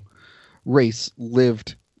Homo race,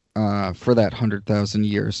 lived for that 100,000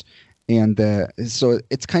 years. And so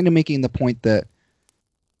it's kind of making the point that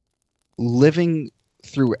living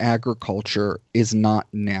through agriculture is not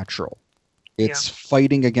natural. It's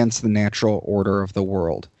fighting against the natural order of the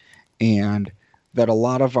world. And that a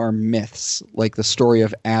lot of our myths, like the story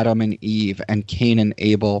of Adam and Eve and Cain and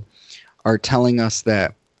Abel, are telling us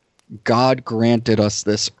that God granted us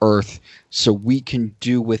this earth so we can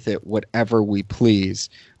do with it whatever we please.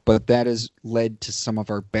 But that has led to some of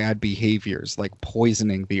our bad behaviors, like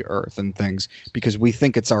poisoning the earth and things, because we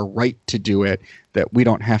think it's our right to do it, that we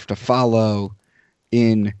don't have to follow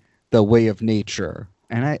in the way of nature.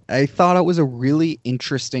 And I thought it was a really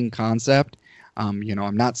interesting concept. I'm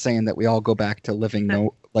not saying that we all go back to living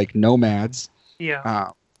like nomads. Yeah.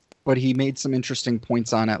 But he made some interesting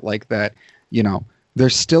points on it, like that,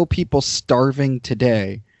 there's still people starving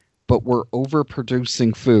today, but we're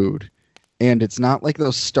overproducing food. And it's not like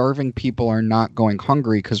those starving people are not going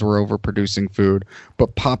hungry because we're overproducing food,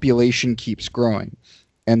 but population keeps growing.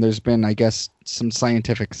 And there's been, I guess, some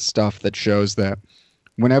scientific stuff that shows that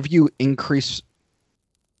whenever you increase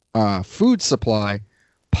food supply,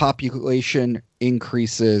 population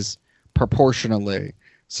increases proportionally.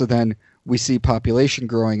 So then we see population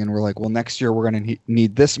growing, and we're like, well, next year we're going to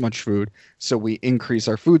need this much food. So we increase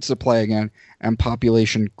our food supply again, and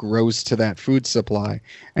population grows to that food supply.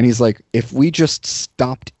 And he's like, if we just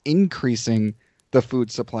stopped increasing the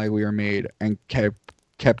food supply we are made and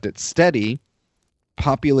kept it steady,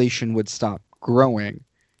 population would stop growing.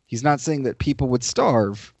 He's not saying that people would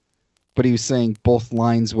starve, but he was saying both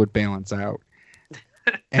lines would balance out.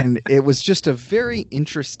 And it was just a very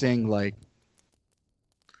interesting, like,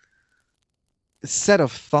 set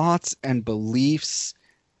of thoughts and beliefs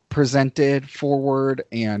presented forward,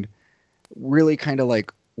 and really kind of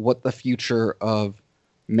like what the future of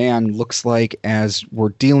man looks like as we're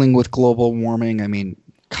dealing with global warming. I mean,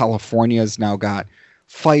 California's now got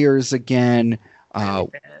fires again.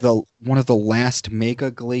 The one of the last mega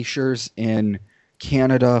glaciers in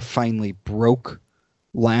Canada finally broke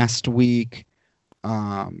last week.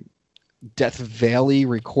 Death Valley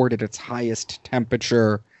recorded its highest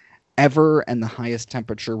temperature ever, and the highest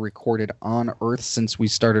temperature recorded on Earth since we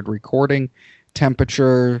started recording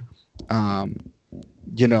temperature.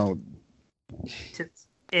 You know,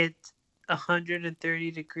 it's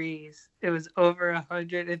 130 degrees. It was over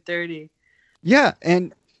 130. Yeah,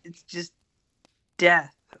 and it's just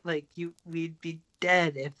death. Like we'd be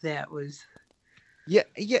dead if that was. Yeah.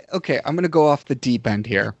 Okay, I'm gonna go off the deep end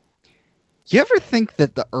here. You ever think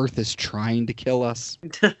that the Earth is trying to kill us?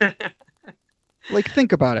 Like,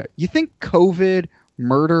 think about it. You think COVID,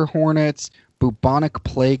 murder hornets, bubonic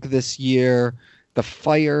plague this year, the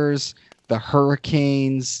fires, the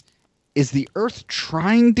hurricanes, is the Earth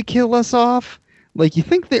trying to kill us off? Like, you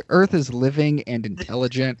think the Earth is living and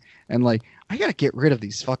intelligent and like, I gotta get rid of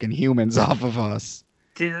these fucking humans off of us.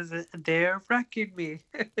 They're wrecking me.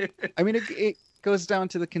 I mean, it goes down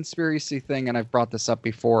to the conspiracy thing, and I've brought this up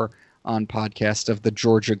before on podcast, of the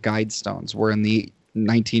Georgia Guidestones, where in the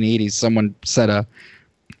 1980s someone set a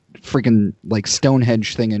freaking like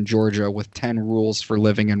Stonehenge thing in Georgia with 10 rules for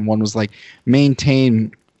living, and one was like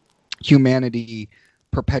maintain humanity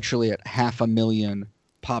perpetually at 500,000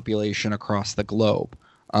 population across the globe,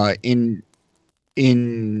 in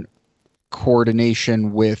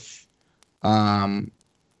coordination with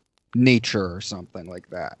nature or something like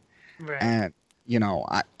that. Right. And you know,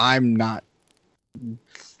 I'm not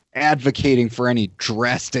advocating for any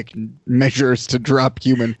drastic measures to drop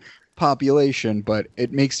human population, but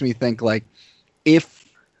it makes me think, like,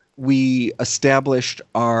 if we established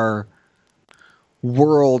our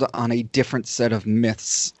world on a different set of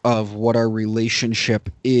myths of what our relationship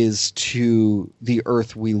is to the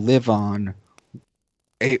earth we live on,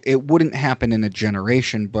 it wouldn't happen in a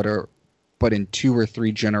generation, but in 2 or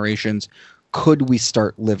 3 generations, could we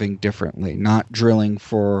start living differently, not drilling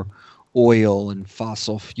for oil and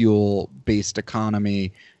fossil fuel based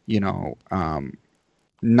economy, you know,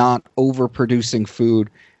 not overproducing food,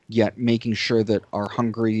 yet making sure that our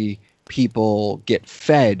hungry people get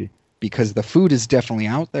fed, because the food is definitely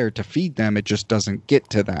out there to feed them. It just doesn't get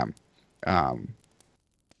to them.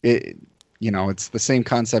 It's the same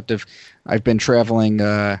concept of, I've been traveling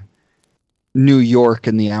New York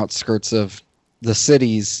and the outskirts of the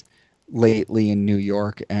cities lately in New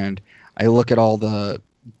York, and I look at all the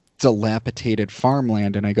dilapidated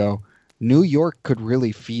farmland and I go, New York could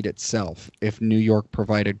really feed itself if New York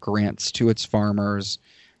provided grants to its farmers,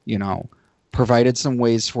 you know, provided some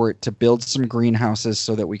ways for it to build some greenhouses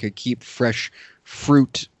so that we could keep fresh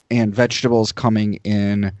fruit and vegetables coming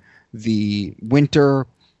in the winter.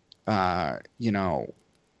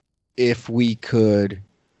 If we could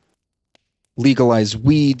legalize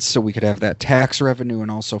weeds so we could have that tax revenue,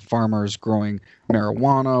 and also farmers growing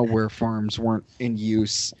marijuana where farms weren't in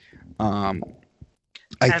use. I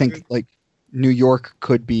think like New York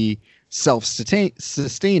could be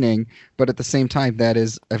self-sustaining, but at the same time, that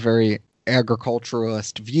is a very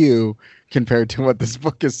agriculturalist view compared to what this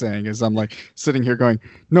book is saying. Is I'm like sitting here going,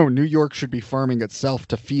 no, New York should be farming itself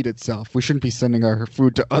to feed itself. We shouldn't be sending our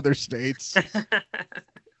food to other states.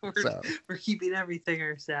 We're keeping everything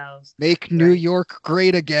ourselves. Make New York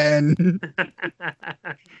great again.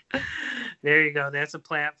 There you go. That's a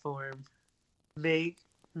platform. Make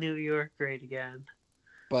New York great again.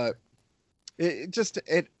 But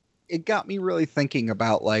it got me really thinking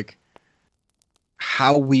about like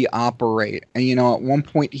how we operate. And you know, at one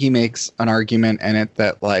point he makes an argument in it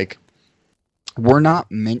that like we're not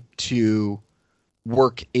meant to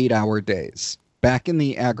work 8-hour days. Back in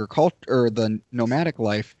the agriculture or the nomadic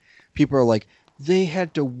life, people are like, they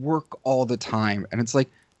had to work all the time. And it's like,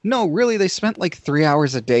 no, really, they spent like 3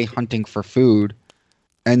 hours a day hunting for food,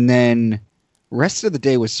 and then rest of the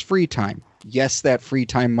day was free time. Yes, that free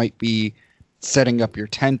time might be setting up your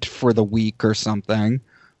tent for the week or something,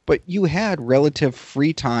 but you had relative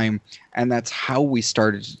free time, and that's how we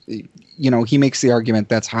started. He makes the argument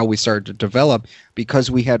that's how we started to develop because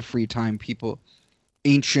we had free time.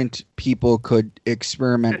 Ancient people could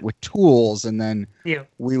experiment with tools, and then Yeah.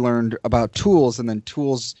 we learned about tools, and then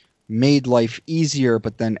tools made life easier.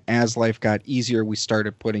 But then as life got easier, we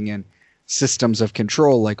started putting in systems of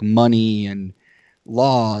control like money and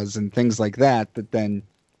laws and things like that then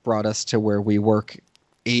brought us to where we work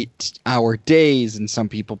 8-hour days, and some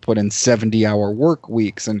people put in 70-hour work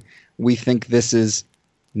weeks, and we think this is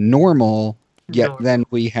normal, yet then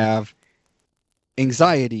we have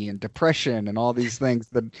anxiety and depression and all these things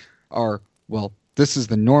that are, well, this is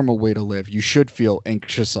the normal way to live. You should feel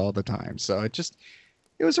anxious all the time. So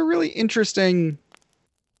it was a really interesting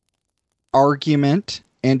argument.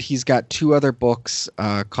 And he's got 2 other books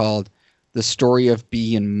called The Story of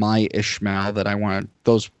Bee and My Ishmael that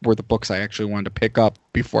those were the books I actually wanted to pick up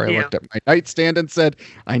before I looked at my nightstand and said,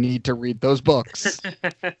 I need to read those books.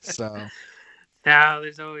 So now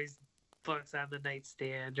there's always books on the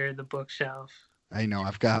nightstand or the bookshelf. I know.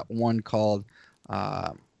 I've got one called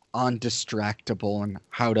Undistractable and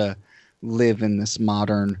how to live in this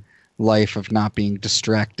modern life of not being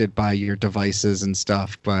distracted by your devices and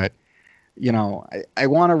stuff. But, I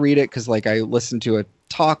want to read it because, I listened to a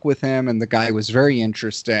talk with him and the guy was very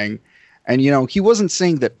interesting. And, he wasn't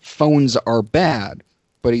saying that phones are bad,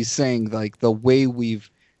 but he's saying, the way we've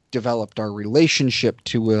developed our relationship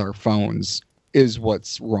to our phones is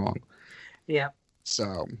what's wrong. Yeah.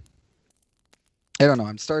 So I don't know.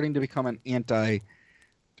 I'm starting to become an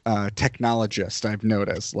technologist. I've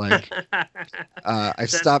noticed. I've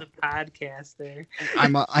stopped the podcast there.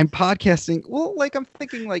 I'm podcasting. Well, I'm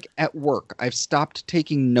thinking at work. I've stopped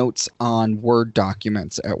taking notes on Word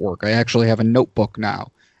documents at work. I actually have a notebook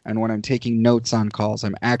now, and when I'm taking notes on calls,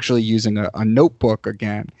 I'm actually using a notebook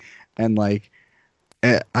again. And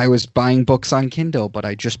I was buying books on Kindle, but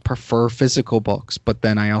I just prefer physical books. But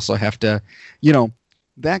then I also have to,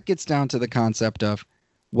 that gets down to the concept of,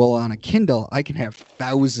 well, on a Kindle, I can have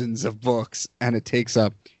thousands of books and it takes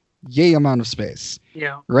up yay amount of space.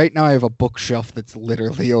 Yeah. Right now I have a bookshelf that's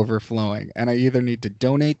literally overflowing, and I either need to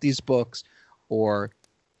donate these books or,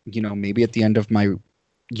 maybe at the end of my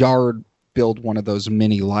yard, build one of those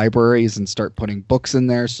mini libraries and start putting books in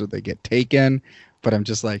there so they get taken. But I'm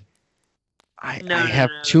just I have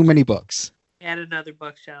too many books. Add another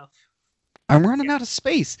bookshelf. I'm running out of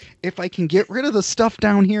space. If I can get rid of the stuff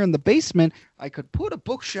down here in the basement, I could put a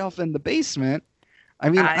bookshelf in the basement. I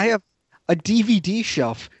mean, I have a DVD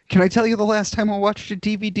shelf. Can I tell you the last time I watched a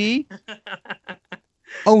DVD?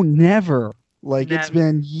 Oh, never. Never. It's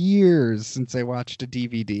been years since I watched a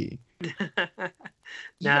DVD.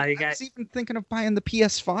 I was even thinking of buying the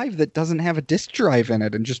PS5 that doesn't have a disc drive in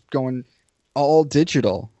it and just going all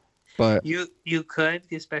digital. But you could,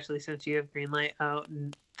 especially since you have Greenlight out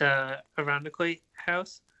in the Arundicoit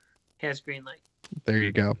house has Greenlight. There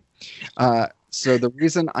you go. So the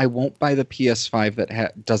reason I won't buy the PS5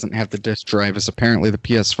 that doesn't have the disc drive is apparently the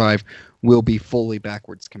PS5 will be fully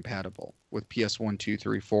backwards compatible with PS1, 2,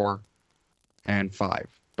 3, 4, and 5.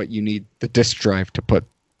 But you need the disc drive to put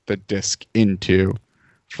the disc into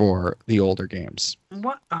for the older games.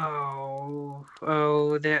 What? Oh,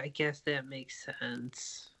 I guess that makes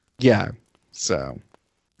sense. Yeah, so.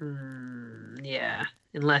 Yeah,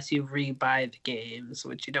 unless you rebuy the games,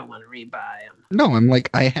 which you don't want to rebuy them. No,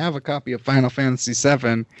 I have a copy of Final Fantasy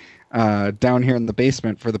VII down here in the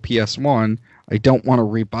basement for the PS1. I don't want to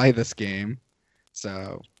rebuy this game,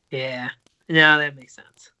 so. Yeah, no, that makes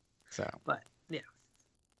sense. So. But yeah,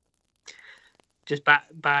 just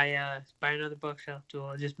buy another bookshelf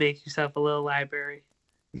tool. Just make yourself a little library.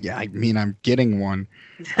 Yeah, I mean, I'm getting one.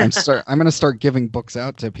 I'm gonna start giving books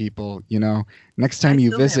out to people. Next time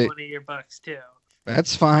you visit, have one of your books too.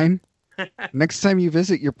 That's fine. Next time you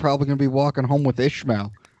visit, you're probably gonna be walking home with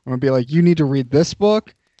Ishmael. I'm gonna be like, you need to read this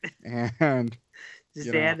book, and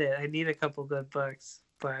just add it. I need a couple good books,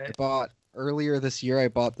 but earlier this year, I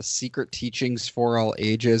bought The Secret Teachings for All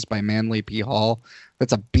Ages by Manly P. Hall.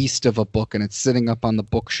 That's a beast of a book, and it's sitting up on the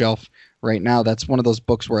bookshelf right now. That's one of those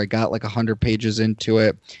books where I got 100 pages into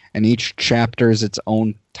it, and each chapter is its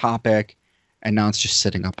own topic, and now it's just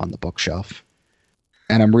sitting up on the bookshelf.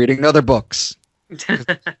 And I'm reading other books.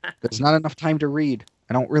 There's not enough time to read.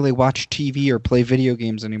 I don't really watch TV or play video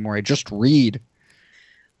games anymore. I just read.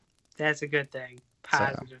 That's a good thing.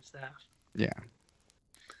 Positive stuff. Yeah.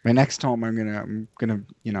 My next home, I'm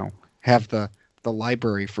gonna have the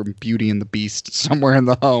library from Beauty and the Beast somewhere in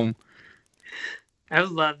the home. I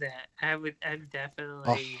would love that. I'd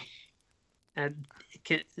definitely.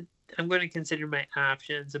 I'm going to consider my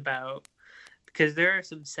options about, because there are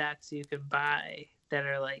some sets you can buy that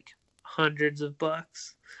are like hundreds of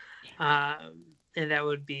books. And that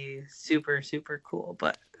would be super, super cool.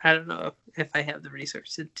 But I don't know if I have the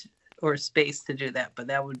resources or space to do that, but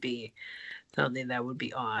that would be something that would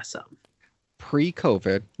be awesome.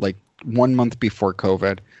 Pre-COVID, like 1 month before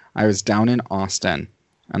COVID, I was down in Austin,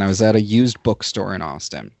 and I was at a used bookstore in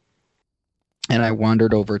Austin. And I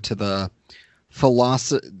wandered over to the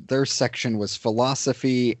their section was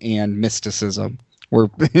philosophy and mysticism were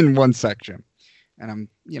in one section. And I'm,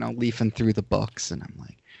 leafing through the books, and I'm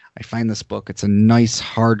like, I find this book. It's a nice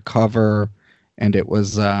hardcover, and it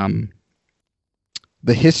was The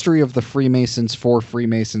History of the Freemasons for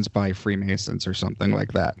Freemasons by Freemasons or something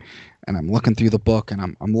like that. And I'm looking through the book, and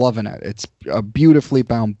I'm loving it. It's a beautifully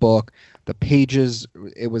bound book. The pages,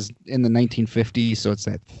 it was in the 1950s, so it's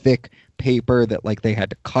that thick paper that like they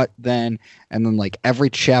had to cut then, and then like every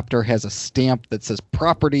chapter has a stamp that says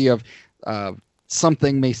property of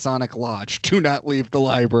something Masonic Lodge, do not leave the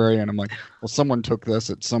library. And I'm like, well, someone took this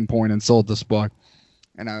at some point and sold this book,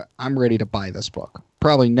 and I'm ready to buy this book.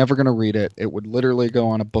 Probably never going to read it. It would literally go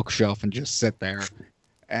on a bookshelf and just sit there.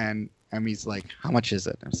 And he's like, how much is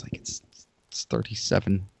it? I was like, it's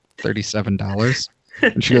 $37.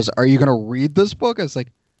 And she goes, are you going to read this book? I was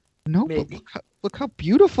like, no, Maybe. But look how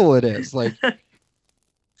beautiful it is. Like,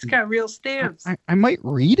 it's got real stamps. I might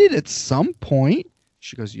read it at some point.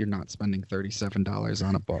 She goes, you're not spending $37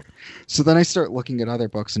 on a book. So then I start looking at other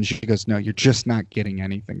books, and she goes, no, you're just not getting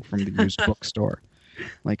anything from the used bookstore.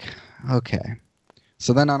 Like, okay.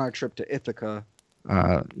 So then on our trip to Ithaca,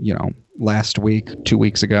 last week, 2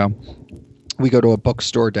 weeks ago, we go to a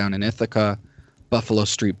bookstore down in Ithaca, Buffalo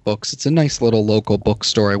Street Books. It's a nice little local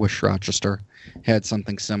bookstore. I wish Rochester had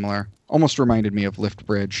something similar. Almost reminded me of Lift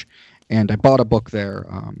Bridge. And I bought a book there.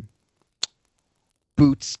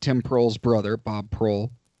 Boots, Tim Prohl's brother, Bob Prohl,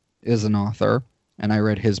 is an author. And I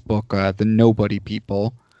read his book, The Nobody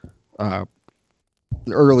People,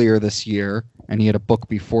 earlier this year. And he had a book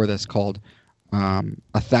before this called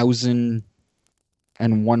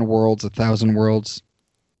 1,001 Worlds, 1,000 Worlds.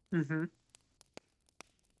 Mm-hmm.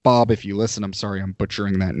 Bob, if you listen, I'm sorry I'm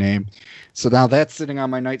butchering that name. So now that's sitting on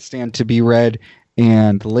my nightstand to be read.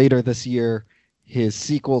 And later this year, his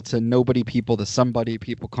sequel to Nobody People to Somebody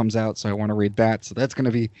People comes out, so I want to read that. So that's going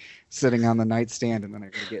to be sitting on the nightstand, and then I'm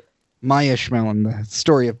going to get My Ishmael and the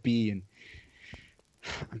Story of B. And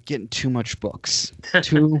I'm getting too much books.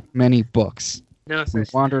 Too many books. No, We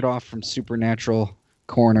wandered off from Supernatural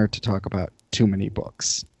Corner to talk about too many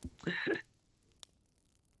books.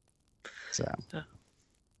 So...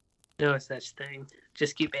 no such thing.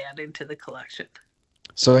 Just keep adding to the collection.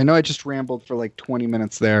 So I know I just rambled for like 20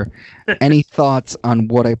 minutes there. Any thoughts on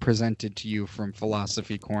what I presented to you from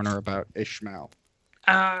Philosophy Corner about Ishmael?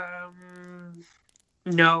 No.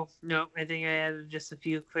 I think I added just a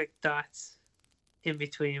few quick thoughts in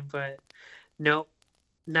between, but nope.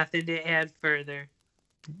 Nothing to add further.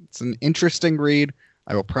 It's an interesting read.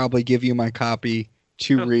 I will probably give you my copy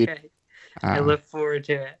to read. I look forward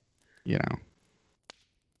to it.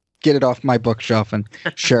 Get it off my bookshelf and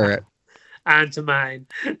share it. Onto mine.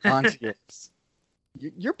 Onto yours.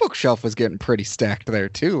 Your bookshelf was getting pretty stacked there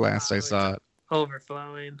too last I saw it.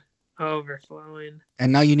 Overflowing.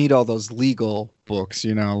 And now you need all those legal books,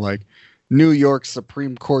 like New York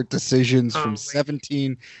Supreme Court decisions from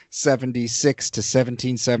 1776 to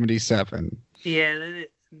 1777. Yeah,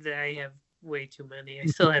 I have way too many. I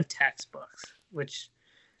still have textbooks, which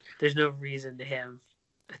there's no reason to have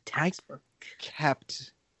a textbook. I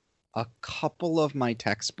kept a couple of my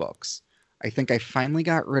textbooks. I think I finally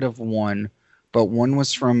got rid of one, but one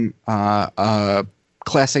was from a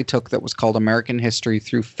class I took that was called American History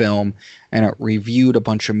Through Film, and it reviewed a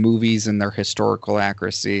bunch of movies and their historical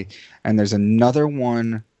accuracy. And there's another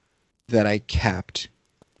one that I kept,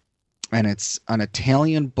 and it's an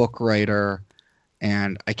Italian book writer,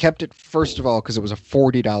 and I kept it first of all because it was a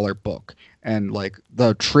 $40 book, and like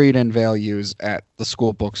the trade-in values at the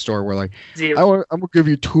school bookstore were like, I'm gonna give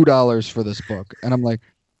you $2 for this book, and I'm like,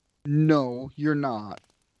 no, you're not.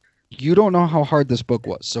 You don't know how hard this book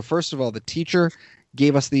was. So first of all, the teacher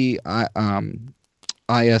gave us the barcode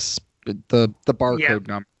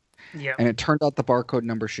number. Yeah. And it turned out the barcode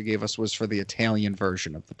number she gave us was for the Italian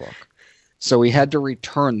version of the book. So we had to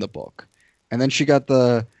return the book. And then she got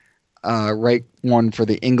the right one for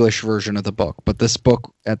the English version of the book. But this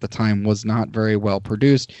book at the time was not very well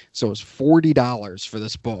produced. So it was $40 for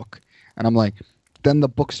this book. And I'm like, then the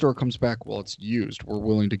bookstore comes back, well, it's used. We're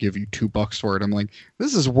willing to give you $2 for it. I'm like,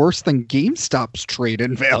 this is worse than GameStop's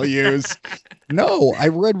trade-in values. No, I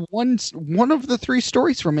read one of the 3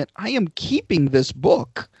 stories from it. I am keeping this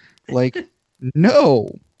book. Like, no.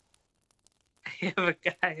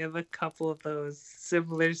 I have a couple of those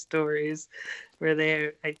similar stories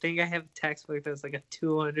where I think I have a textbook that was like a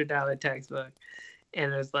 $200 textbook,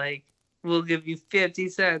 and it was like, we'll give you 50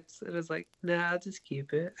 cents, and it was like, no, I'll just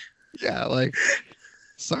keep it. Yeah, like,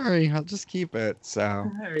 sorry, I'll just keep it. So,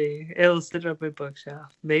 Sorry, it'll sit on my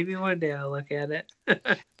bookshelf. Maybe one day I'll look at it.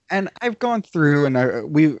 and I've gone through,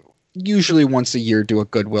 and we usually once a year do a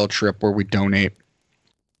Goodwill trip where we donate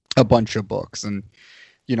a bunch of books, and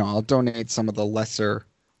I'll donate some of the lesser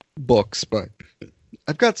books, but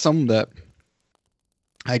I've got some that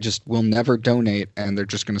I just will never donate, and they're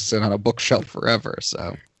just going to sit on a bookshelf forever.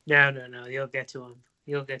 So No, you'll get to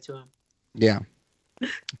them. Yeah.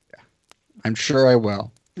 I'm sure I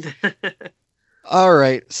will. All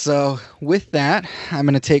right, so with that, I'm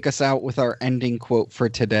going to take us out with our ending quote for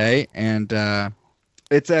today, and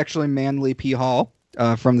it's actually Manly P. Hall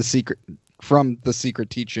from the Secret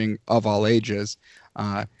Teaching of All Ages.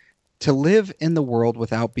 To live in the world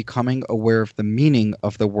without becoming aware of the meaning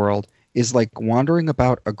of the world is like wandering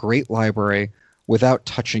about a great library without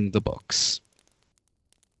touching the books.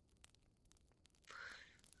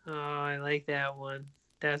 Oh, I like that one.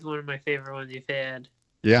 That's one of my favorite ones you've had.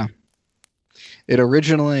 Yeah. It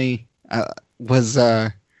originally was...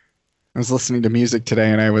 I was listening to music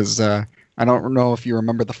today, and I was... I don't know if you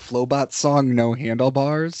remember the Flowbot song, No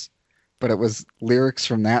Handlebars, but it was lyrics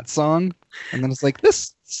from that song. And then it's like,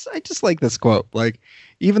 I just like this quote. Like,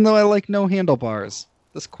 even though I like No Handlebars,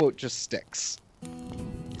 this quote just sticks.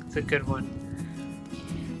 It's a good one.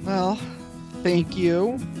 Well, thank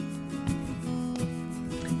you.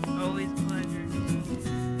 Always a pleasure.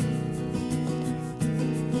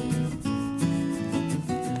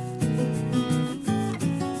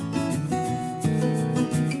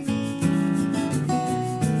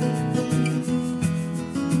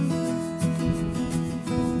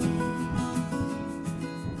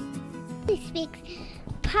 This week's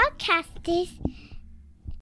podcast is